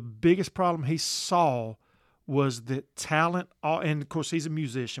culture, the biggest problem he saw was that talent, and of course he's a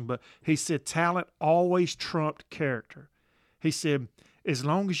musician, but he said talent always trumped character. He said, as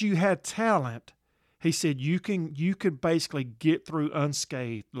long as you had talent, he said you could basically get through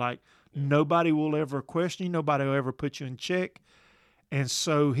unscathed. Like nobody will ever question you, nobody will ever put you in check. And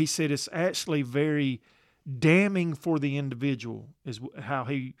so he said it's actually very damning for the individual is how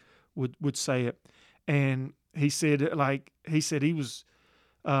he would say it. And he said he was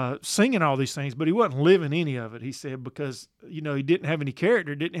singing all these things, but he wasn't living any of it. He said because he didn't have any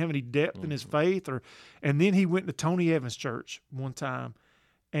character, didn't have any depth in his faith. And then he went to Tony Evans' church one time,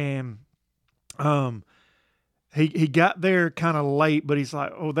 and He got there kind of late, but he's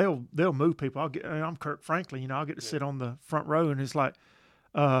like, oh, they'll move people. I'm Kirk Franklin, I'll get to sit on the front row, and it's like,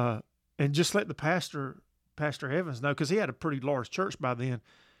 and just let the Pastor Evans know, because he had a pretty large church by then,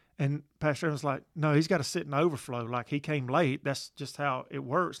 and Pastor Evans like, no, he's got to sit in the overflow. Like he came late. That's just how it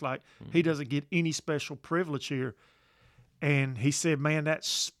works. Like he doesn't get any special privilege here. And he said, man, that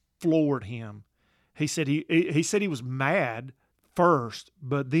floored him. He said he said he was mad first,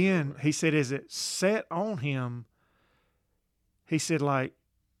 but then he said as it set on him, he said, like,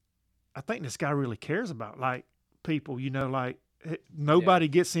 I think this guy really cares about like people, like nobody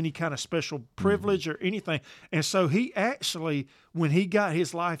gets any kind of special privilege or anything. And so he actually, when he got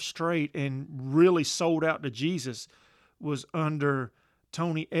his life straight and really sold out to Jesus, was under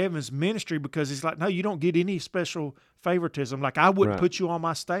Tony Evans' ministry, because he's like, no, you don't get any special favoritism. Like I wouldn't put you on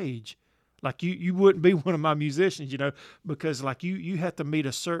my stage. Like you wouldn't be one of my musicians, because like you have to meet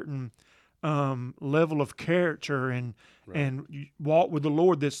a certain level of character and you walk with the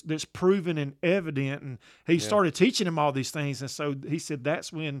Lord that's proven and evident. And he started teaching him all these things. And so he said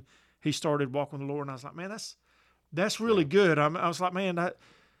that's when he started walking with the Lord. And I was like, man, that's really good. I was like, man,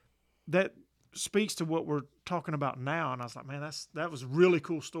 that speaks to what we're talking about now. And I was like, man, that was a really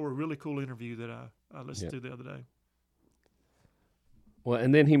cool story, really cool interview that I listened to the other day. Well,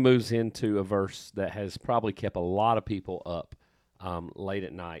 and then he moves into a verse that has probably kept a lot of people up late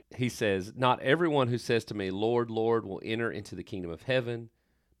at night. He says, not everyone who says to me, Lord, Lord, will enter into the kingdom of heaven,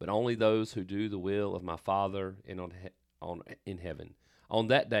 but only those who do the will of my Father in heaven. On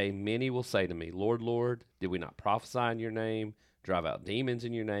that day, many will say to me, Lord, Lord, did we not prophesy in your name, drive out demons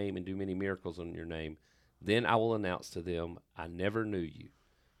in your name, and do many miracles in your name? Then I will announce to them, I never knew you.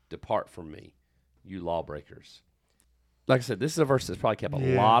 Depart from me, you lawbreakers. Like I said, this is a verse that's probably kept a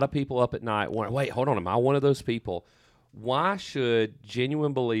lot of people up at night. Wait, hold on. Am I one of those people? Why should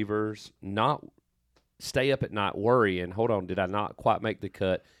genuine believers not stay up at night worrying, hold on, did I not quite make the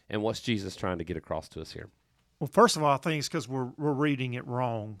cut? And what's Jesus trying to get across to us here? Well, first of all, I think it's because we're reading it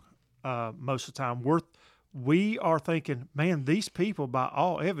wrong most of the time. We are thinking, man, these people, by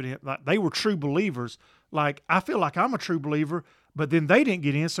all evidence, like they were true believers. Like I feel like I'm a true believer, but then they didn't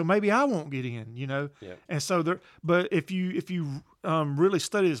get in, so maybe I won't get in, Yeah. And so there. But if you really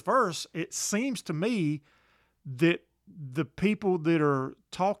study this verse, it seems to me that the people that are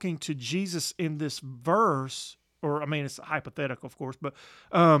talking to Jesus in this verse, or I mean, it's hypothetical, of course, but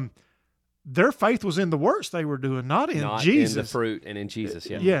their faith was in the works they were doing, not in Jesus. In the fruit and in Jesus,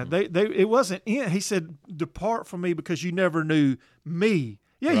 yeah. Yeah, they it wasn't in. He said, "Depart from me because you never knew me."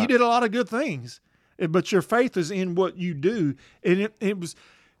 Yeah, Right. you did a lot of good things, but your faith is in what you do. And it was,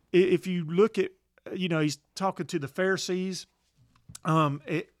 if you look at, he's talking to the Pharisees,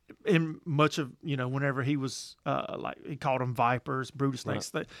 in much of, whenever he was like he called them vipers, Brutus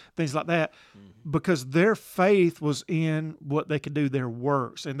snakes, things like that, because their faith was in what they could do, their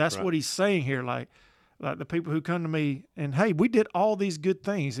works, and that's what he's saying here. Like the people who come to me and, hey, we did all these good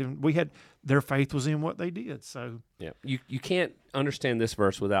things, and their faith was in what they did. So yeah, you can't understand this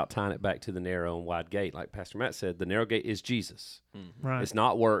verse without tying it back to the narrow and wide gate. Like Pastor Matt said, the narrow gate is Jesus. Right. It's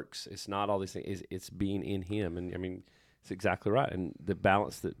not works. It's not all these things. It's being in Him, and I mean. It's exactly right. And the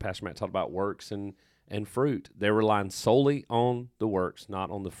balance that Pastor Matt talked about, works and fruit, they're relying solely on the works, not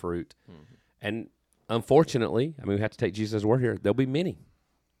on the fruit. And unfortunately, I mean, we have to take Jesus' word here. There'll be many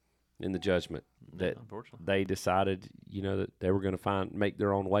in the judgment that they decided, that they were going to make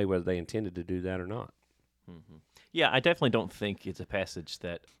their own way, whether they intended to do that or not. Yeah, I definitely don't think it's a passage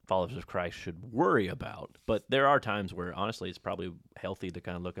that followers of Christ should worry about. But there are times where, honestly, it's probably healthy to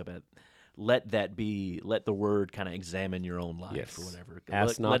kind of look up at. Let the word kind of examine your own life or whatever.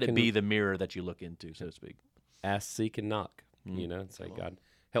 Let it be the mirror that you look into, so to speak. Ask, seek, and knock, and say, God,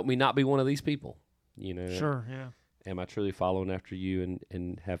 help me not be one of these people, Sure, yeah. Am I truly following after you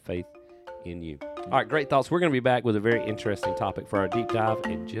and have faith in you? All right, great thoughts. We're going to be back with a very interesting topic for our deep dive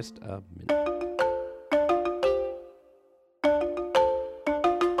in just a minute.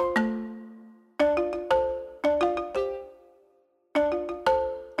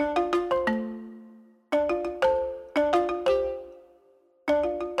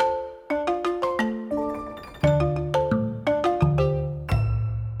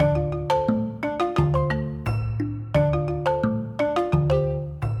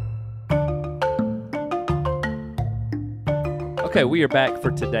 Okay, we are back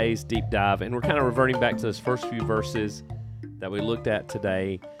for today's deep dive, and we're kind of reverting back to those first few verses that we looked at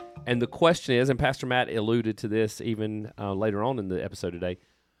today. And the question is, and Pastor Matt alluded to this even later on in the episode today,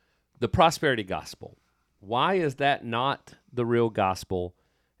 the prosperity gospel. Why is that not the real gospel?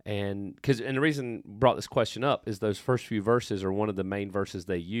 And the reason I brought this question up is those first few verses are one of the main verses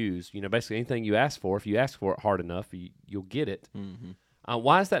they use. Basically anything you ask for, if you ask for it hard enough, you'll get it.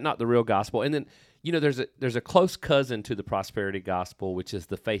 Why is that not the real gospel? And then, there's a close cousin to the prosperity gospel, which is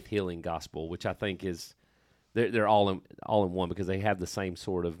the faith healing gospel, which I think is they're all in one because they have the same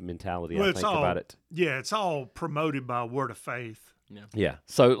sort of mentality. Well, I think about it. Yeah, it's all promoted by word of faith. Yeah.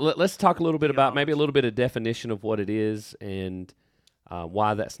 So let's talk a little bit about maybe a little bit of definition of what it is and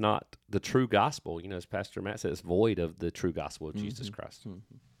why that's not the true gospel. As Pastor Matt said, it's void of the true gospel of Jesus Christ.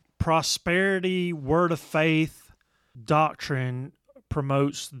 Prosperity, word of faith doctrine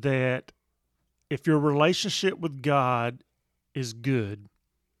promotes that if your relationship with God is good,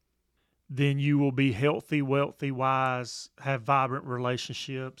 then you will be healthy, wealthy, wise, have vibrant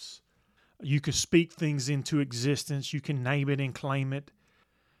relationships. You can speak things into existence. You can name it and claim it.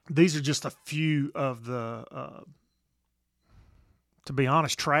 These are just a few of the, to be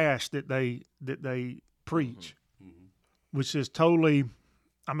honest, trash that they preach, which is totally,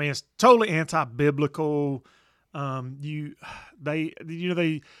 it's totally anti-biblical.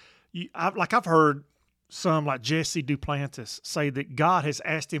 I've heard some like Jesse Duplantis say that God has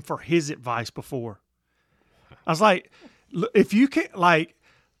asked him for his advice before. I was like, if you can't,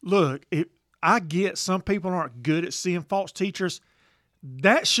 look, if I get some people aren't good at seeing false teachers,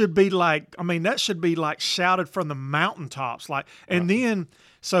 that should be that should be shouted from the mountaintops. Then,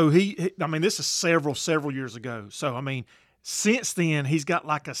 so this is several years ago. So, since then he's got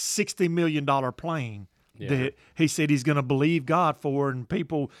like a $60 million plane that he said he's going to believe God for, and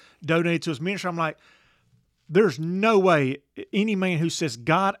people donate to his ministry. I'm like, there's no way any man who says,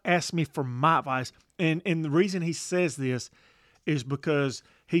 God asked me for my advice, and the reason he says this is because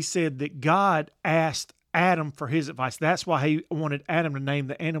he said that God asked Adam for his advice. That's why he wanted Adam to name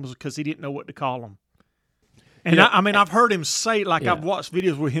the animals, because he didn't know what to call them. And I've heard him say, I've watched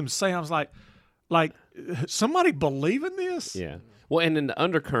videos with him say, I was like, somebody believe in this? Yeah. Well, and then the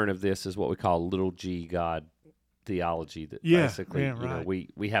undercurrent of this is what we call little g God theology. That basically, you know,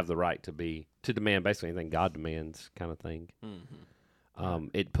 we have the right to demand basically anything God demands, kind of thing. Mm-hmm.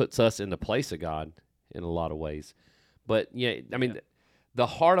 It puts us in the place of God in a lot of ways. But yeah, I mean, the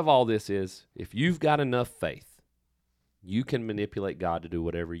heart of all this is if you've got enough faith, you can manipulate God to do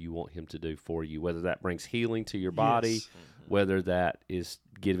whatever you want him to do for you, whether that brings healing to your body, whether that is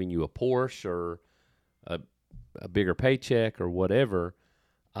giving you a Porsche or a bigger paycheck or whatever.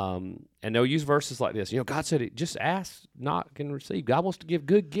 And they'll use verses like this. You know, God said, just ask, knock, and receive. God wants to give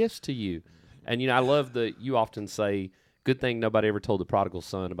good gifts to you. And, you know, I love that you often say, good thing nobody ever told the prodigal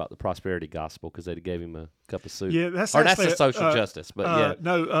son about the prosperity gospel because they gave him a cup of soup. Yeah, that's the social justice. But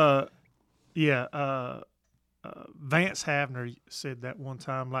Vance Havner said that one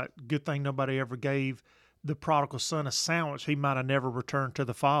time, like, good thing nobody ever gave the prodigal son a sandwich. He might have never returned to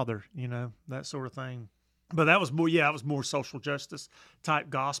the father, you know, that sort of thing. But that was more, it was more social justice type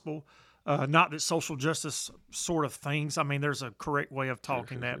gospel. Not that social justice sort of things. I mean, there's a correct way of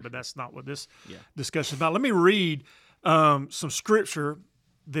talking but that's not what this discussion is about. Let me read some scripture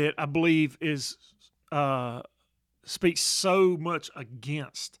that I believe is speaks so much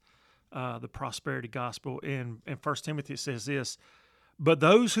against the prosperity gospel. In 1 Timothy, it says this: "But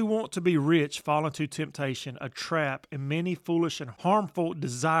those who want to be rich fall into temptation, a trap, and many foolish and harmful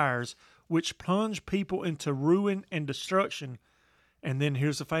desires, which plunge people into ruin and destruction." And then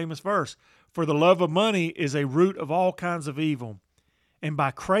here's the famous verse: "For the love of money is a root of all kinds of evil, and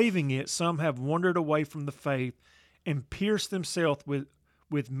by craving it, some have wandered away from the faith and pierced themselves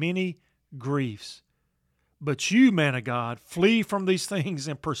with many griefs. But you, man of God, flee from these things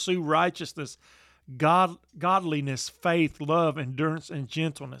and pursue righteousness, godliness, faith, love, endurance, and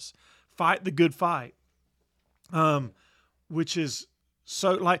gentleness. Fight the good fight." Which is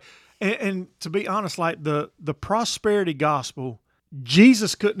so like, and to be honest, like the prosperity gospel,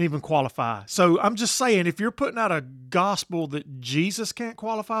 Jesus couldn't even qualify. So I'm just saying, if you're putting out a gospel that Jesus can't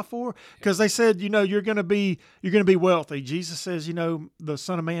qualify for, because they said, you know, you're going to be wealthy. Jesus says, you know, the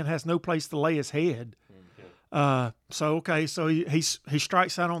Son of Man has no place to lay his head. So he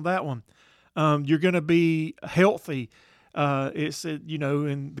strikes out on that one. You're going to be healthy. It said, you know,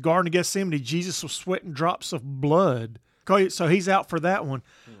 in the Garden of Gethsemane, Jesus was sweating drops of blood. So he's out for that one.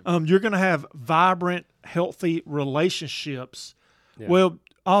 You're going to have vibrant, healthy relationships. Yeah. Well,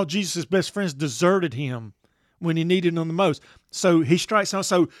 all Jesus' best friends deserted him when he needed them the most. So he strikes out.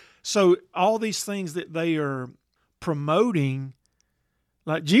 So all these things that they are promoting,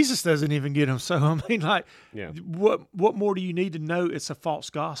 like Jesus doesn't even get them. So I mean, like, what more do you need to know? It's a false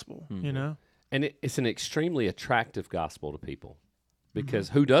gospel, you know. And it's an extremely attractive gospel to people, because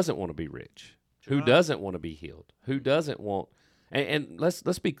who doesn't want to be rich? Who doesn't want to be healed? Who doesn't want? And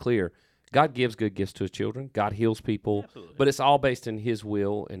let's be clear. God gives good gifts to his children. God heals people. Absolutely. But it's all based in his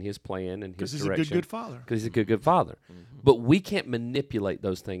will and his plan and his direction. Because he's a good father. Because he's a good father. Mm-hmm. But we can't manipulate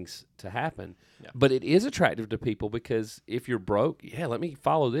those things to happen. Yeah. But it is attractive to people, because if you're broke, let me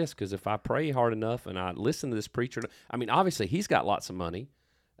follow this, because if I pray hard enough and I listen to this preacher, I mean, obviously he's got lots of money.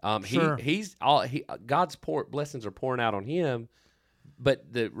 Sure. God's blessings are pouring out on him.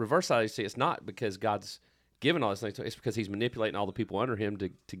 But the reverse side, you see, it's not because God's given all these things, it's because he's manipulating all the people under him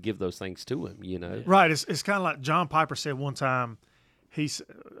to give those things to him, you know? Right. It's kind of like John Piper said one time.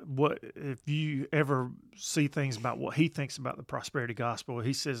 What if you ever see things about what he thinks about the prosperity gospel?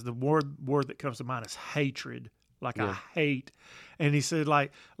 He says the word that comes to mind is hatred. Like, I hate. And he said,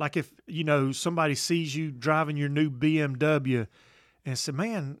 like if, you know, somebody sees you driving your new BMW and said,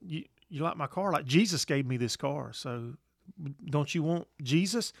 "Man, you like my car? Like, Jesus gave me this car, so don't you want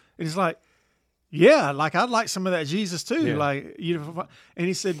Jesus?" And it's like, yeah, like, I'd like some of that Jesus too. Yeah. Like, you know, and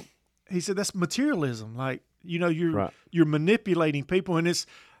he said that's materialism. Like, you know, you're manipulating people, and it's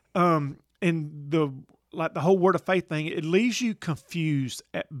and the whole word of faith thing, it leaves you confused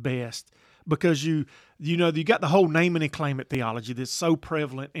at best, because you got the whole name and claim it theology that's so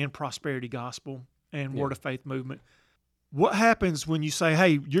prevalent in prosperity gospel and word of faith movement. What happens when you say,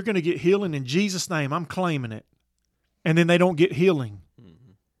 "Hey, you're going to get healing in Jesus' name, I'm claiming it," and then they don't get healing?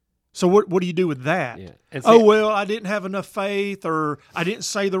 So what do you do with that? Yeah. I didn't have enough faith, or I didn't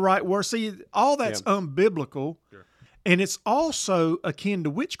say the right word. See, all that's unbiblical, and it's also akin to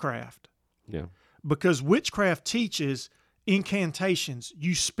witchcraft. Yeah, because witchcraft teaches incantations.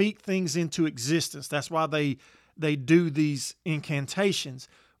 You speak things into existence. That's why they do these incantations.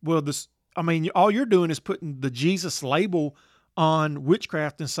 Well, all you're doing is putting the Jesus label on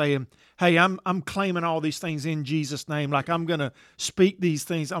witchcraft and saying, "Hey, I'm claiming all these things in Jesus' name. Like, I'm going to speak these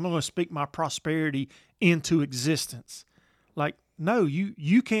things. I'm going to speak my prosperity into existence." Like, no,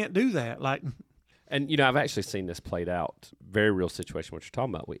 you can't do that. Like, And, you know, I've actually seen this played out, very real situation, what you're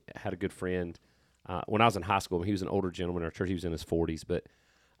talking about. We had a good friend when I was in high school. He was an older gentleman in our church. He was in his 40s, but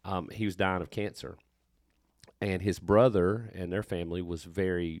he was dying of cancer. And his brother and their family was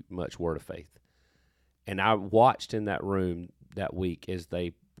very much Word of Faith. And I watched in that room that week as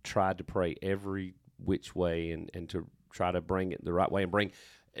they tried to pray every which way and to try to bring it the right way and bring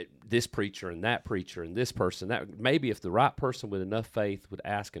this preacher and this person. That maybe if the right person with enough faith would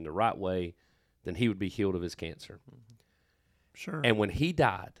ask in the right way, then he would be healed of his cancer. Sure. And when he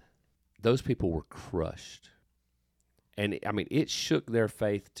died, those people were crushed. And, I mean, it shook their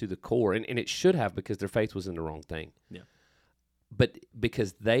faith to the core. And it should have, because their faith was in the wrong thing. Yeah. But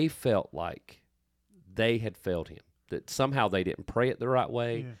because they felt like they had failed him, that somehow they didn't pray it the right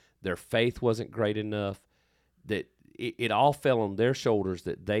way, their faith wasn't great enough, that it all fell on their shoulders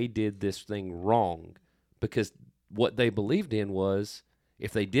that they did this thing wrong, because what they believed in was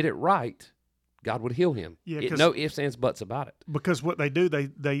if they did it right, God would heal him. Yeah, no ifs, ands, buts about it. Because what they do,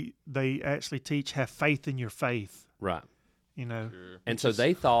 they actually teach, have faith in your faith. Right. You know. Sure. And so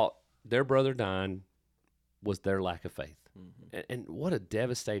they thought their brother dying was their lack of faith. Mm-hmm. And what a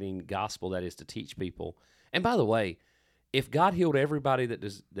devastating gospel that is to teach people. And by the way, if God healed everybody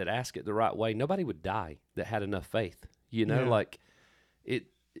that asked it the right way, nobody would die that had enough faith. You know, like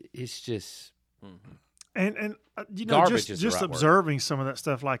it's just and you know, garbage just right observing word. Some of that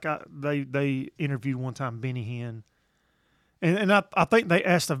stuff. Like they interviewed one time Benny Hinn, and I think they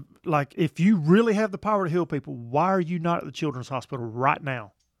asked him, like, if you really have the power to heal people, why are you not at the children's hospital right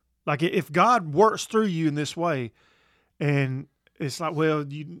now? Like, if God works through you in this way, and it's like, well,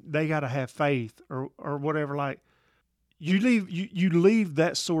 they got to have faith or whatever. Like, you leave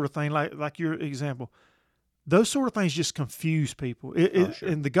that sort of thing, like your example. Those sort of things just confuse people. Sure.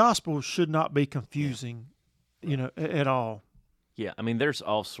 And the gospel should not be confusing, you know, at all. Yeah, I mean, there's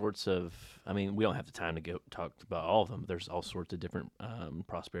all sorts of. I mean, we don't have the time to go talk about all of them. There's all sorts of different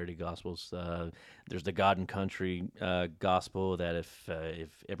prosperity gospels. There's the God and country gospel that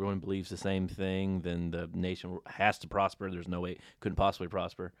if everyone believes the same thing, then the nation has to prosper. There's no way it couldn't possibly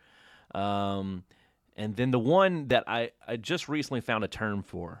prosper. And then the one that I just recently found a term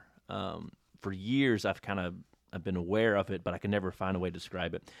for. For years, I've been aware of it, but I could never find a way to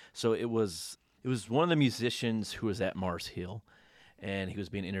describe it. So it was one of the musicians who was at Mars Hill, and he was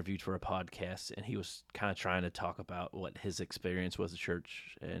being interviewed for a podcast, and he was kind of trying to talk about what his experience was at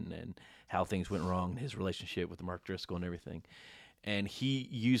church and how things went wrong, his relationship with Mark Driscoll and everything. And he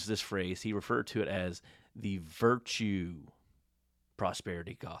used this phrase. He referred to it as the virtue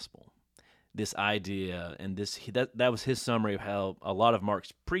prosperity gospel. This idea, and that was his summary of how a lot of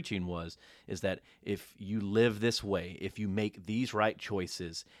Mark's preaching is that if you live this way, if you make these right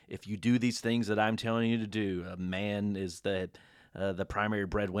choices, if you do these things that I'm telling you to do, a man is the primary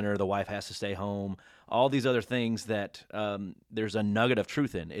breadwinner, the wife has to stay home, all these other things that there's a nugget of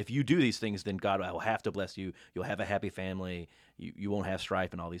truth in. If you do these things, then God will have to bless you. You'll have a happy family. You won't have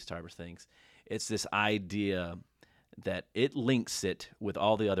strife and all these types of things. It's this idea that it links it with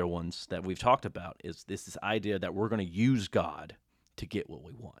all the other ones that we've talked about, is this idea that we're going to use God to get what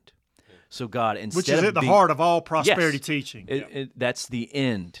we want. So God, instead which is at the heart of all prosperity teaching. That's the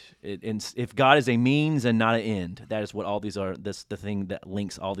end. If God is a means and not an end, that is what all these are. That's the thing that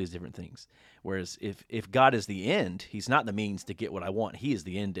links all these different things. Whereas if God is the end, he's not the means to get what I want. He is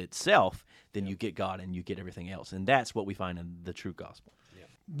the end itself. Then you get God and you get everything else. And that's what we find in the true gospel.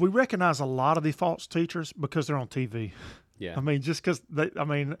 We recognize a lot of the false teachers because they're on TV. Yeah. I mean, just because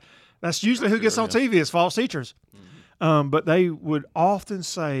that's usually who gets on TV is false teachers. Mm-hmm. But they would often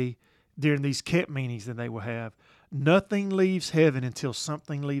say during these camp meetings that they will have, nothing leaves heaven until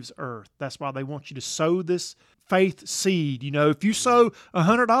something leaves earth. That's why they want you to sow this faith seed. You know, if you sow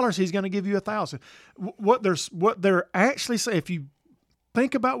 $100, he's going to give you 1,000. What they're actually saying, if you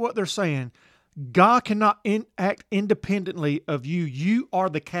think about what they're saying, God cannot act independently of you. You are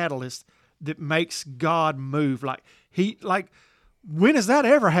the catalyst that makes God move. When has that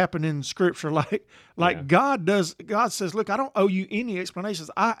ever happened in Scripture? God does. God says, "Look, I don't owe you any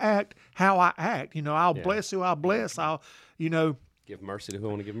explanations. I act how I act. You know, I'll bless who I bless. I'll, give mercy to who I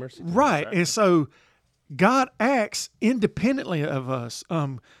want to give mercy to." Right, and so God acts independently of us.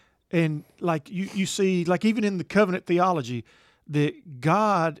 And like you see, like even in the covenant theology, that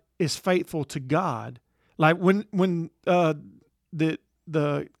God is faithful to God. Like when the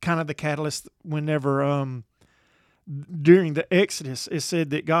kind of the catalyst, whenever during the Exodus, it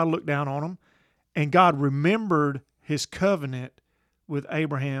said that God looked down on them, and God remembered his covenant with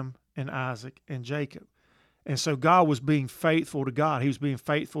Abraham and Isaac and Jacob. And so God was being faithful to God. He was being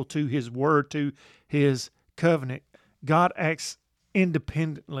faithful to his word, to his covenant. God acts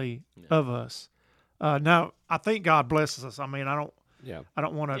independently of us. Now, I think God blesses us. I mean, I don't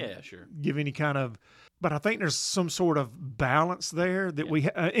want to Yeah, sure. give any kind of, but I think there's some sort of balance there that we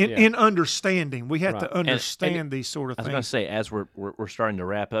Yeah. in understanding. We have Right. to understand these sort of I was going to things. say, as we're starting to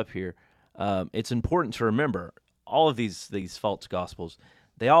wrap up here, it's important to remember all of these false gospels.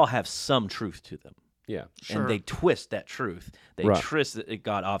 They all have some truth to them. Yeah. Sure. And they twist that truth. They Right. twist that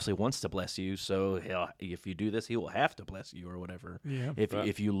God obviously wants to bless you, so if you do this, He will have to bless you or whatever. Yeah.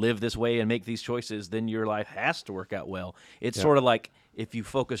 If you live this way and make these choices, then your life has to work out well. It's sort of like if you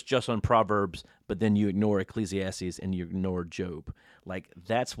focus just on Proverbs, but then you ignore Ecclesiastes and you ignore Job. Like,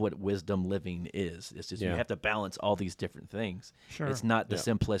 that's what wisdom living is. It's just you have to balance all these different things. Sure. It's not the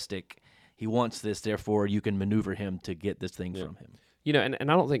simplistic, He wants this, therefore you can maneuver Him to get this thing from Him. You know, and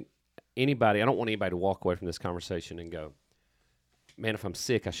I don't think I don't want anybody to walk away from this conversation and go, man, if I'm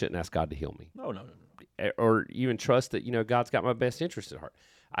sick, I shouldn't ask God to heal me. No. Or even trust that, God's got my best interest at heart.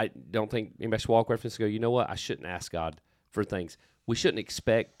 I don't think anybody should walk away from this and go, you know what, I shouldn't ask God for things. We shouldn't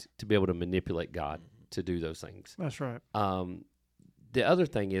expect to be able to manipulate God to do those things. That's right. The other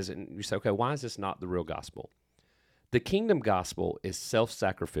thing is, and you say, okay, why is this not the real gospel? The kingdom gospel is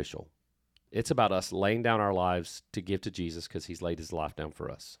self-sacrificial. It's about us laying down our lives to give to Jesus because He's laid His life down for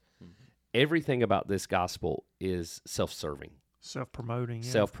us. Mm-hmm. Everything about this gospel is self-serving. Self-promoting. Yeah.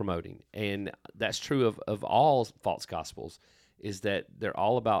 Self-promoting. And that's true of all false gospels, is that they're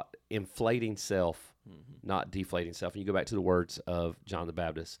all about inflating self, not deflating self. And you go back to the words of John the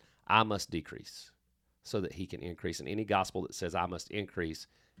Baptist, I must decrease so that He can increase. And any gospel that says I must increase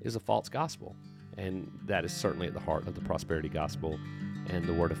is a false gospel. And that is certainly at the heart of the prosperity gospel and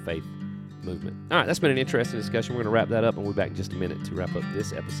the word of faith movement. All right, that's been an interesting discussion. We're going to wrap that up, and we'll be back in just a minute to wrap up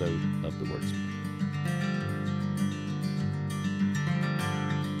this episode of The Wordsmith.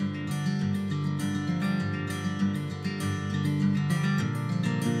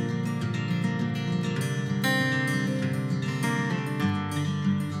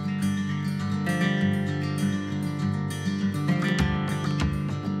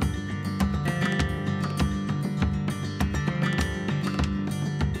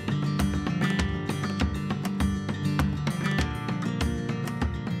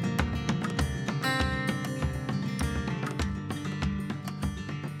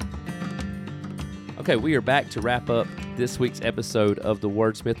 Okay, we are back to wrap up this week's episode of The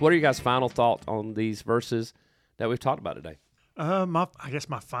Wordsmith. What are you guys' final thoughts on these verses that we've talked about today? I guess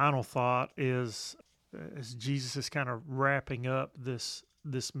my final thought is, as Jesus is kind of wrapping up this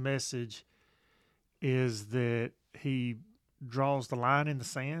message, is that He draws the line in the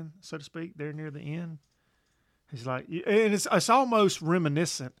sand, so to speak, there near the end. He's like, and it's almost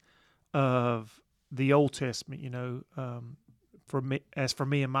reminiscent of the Old Testament, For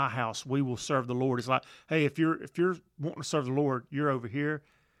me and my house, we will serve the Lord. It's like, hey, if you're wanting to serve the Lord, you're over here.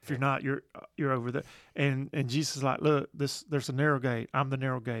 If you're not, you're over there. And Jesus is like, look, there's a narrow gate. I'm the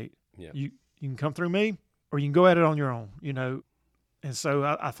narrow gate. Yeah. You can come through me, or you can go at it on your own. And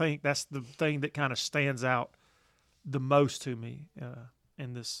so I think that's the thing that kind of stands out the most to me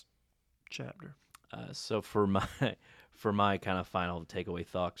in this chapter. So for my kind of final takeaway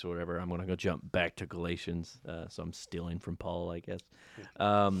thoughts or whatever, I'm going to go jump back to Galatians. So I'm stealing from Paul, I guess.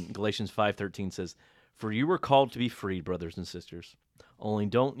 Galatians 5:13 says, "For you were called to be free, brothers and sisters. Only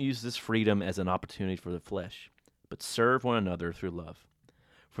don't use this freedom as an opportunity for the flesh, but serve one another through love.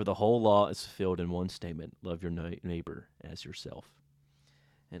 For the whole law is fulfilled in one statement: love your neighbor as yourself."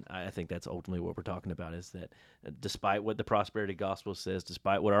 And I think that's ultimately what we're talking about, is that despite what the prosperity gospel says,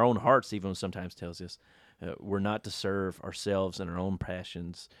 despite what our own hearts even sometimes tells us, we're not to serve ourselves and our own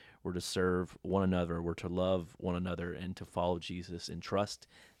passions. We're to serve one another. We're to love one another and to follow Jesus and trust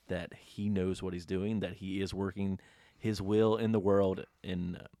that He knows what He's doing, that He is working His will in the world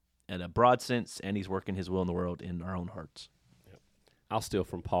in a broad sense, and He's working His will in the world in our own hearts. I'll steal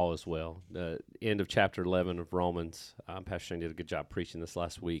from Paul as well. The end of chapter 11 of Romans, Pastor Shane did a good job preaching this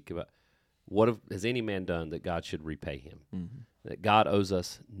last week about what has any man done that God should repay him, that God owes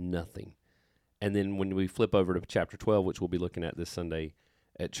us nothing. And then when we flip over to chapter 12, which we'll be looking at this Sunday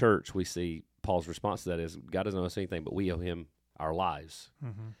at church, we see Paul's response to that is God doesn't owe us anything, but we owe Him our lives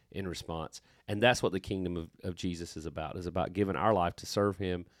in response. And that's what the kingdom of Jesus is about giving our life to serve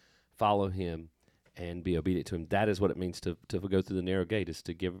Him, follow Him, and be obedient to Him. That is what it means to go through the narrow gate, is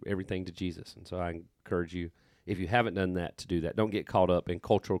to give everything to Jesus. And so I encourage you, if you haven't done that, to do that. Don't get caught up in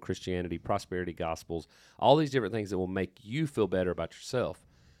cultural Christianity, prosperity gospels, all these different things that will make you feel better about yourself,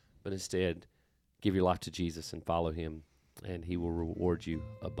 but instead give your life to Jesus and follow Him, and He will reward you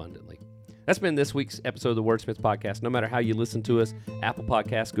abundantly. That's been this week's episode of the Wordsmith Podcast. No matter how you listen to us, Apple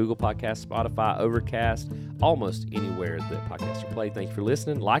Podcasts, Google Podcasts, Spotify, Overcast, almost anywhere that podcasts are played. Thank you for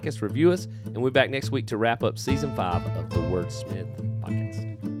listening. Like us, review us, and we'll be back next week to wrap up Season 5 of the Wordsmith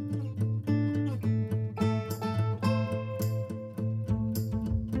Podcast.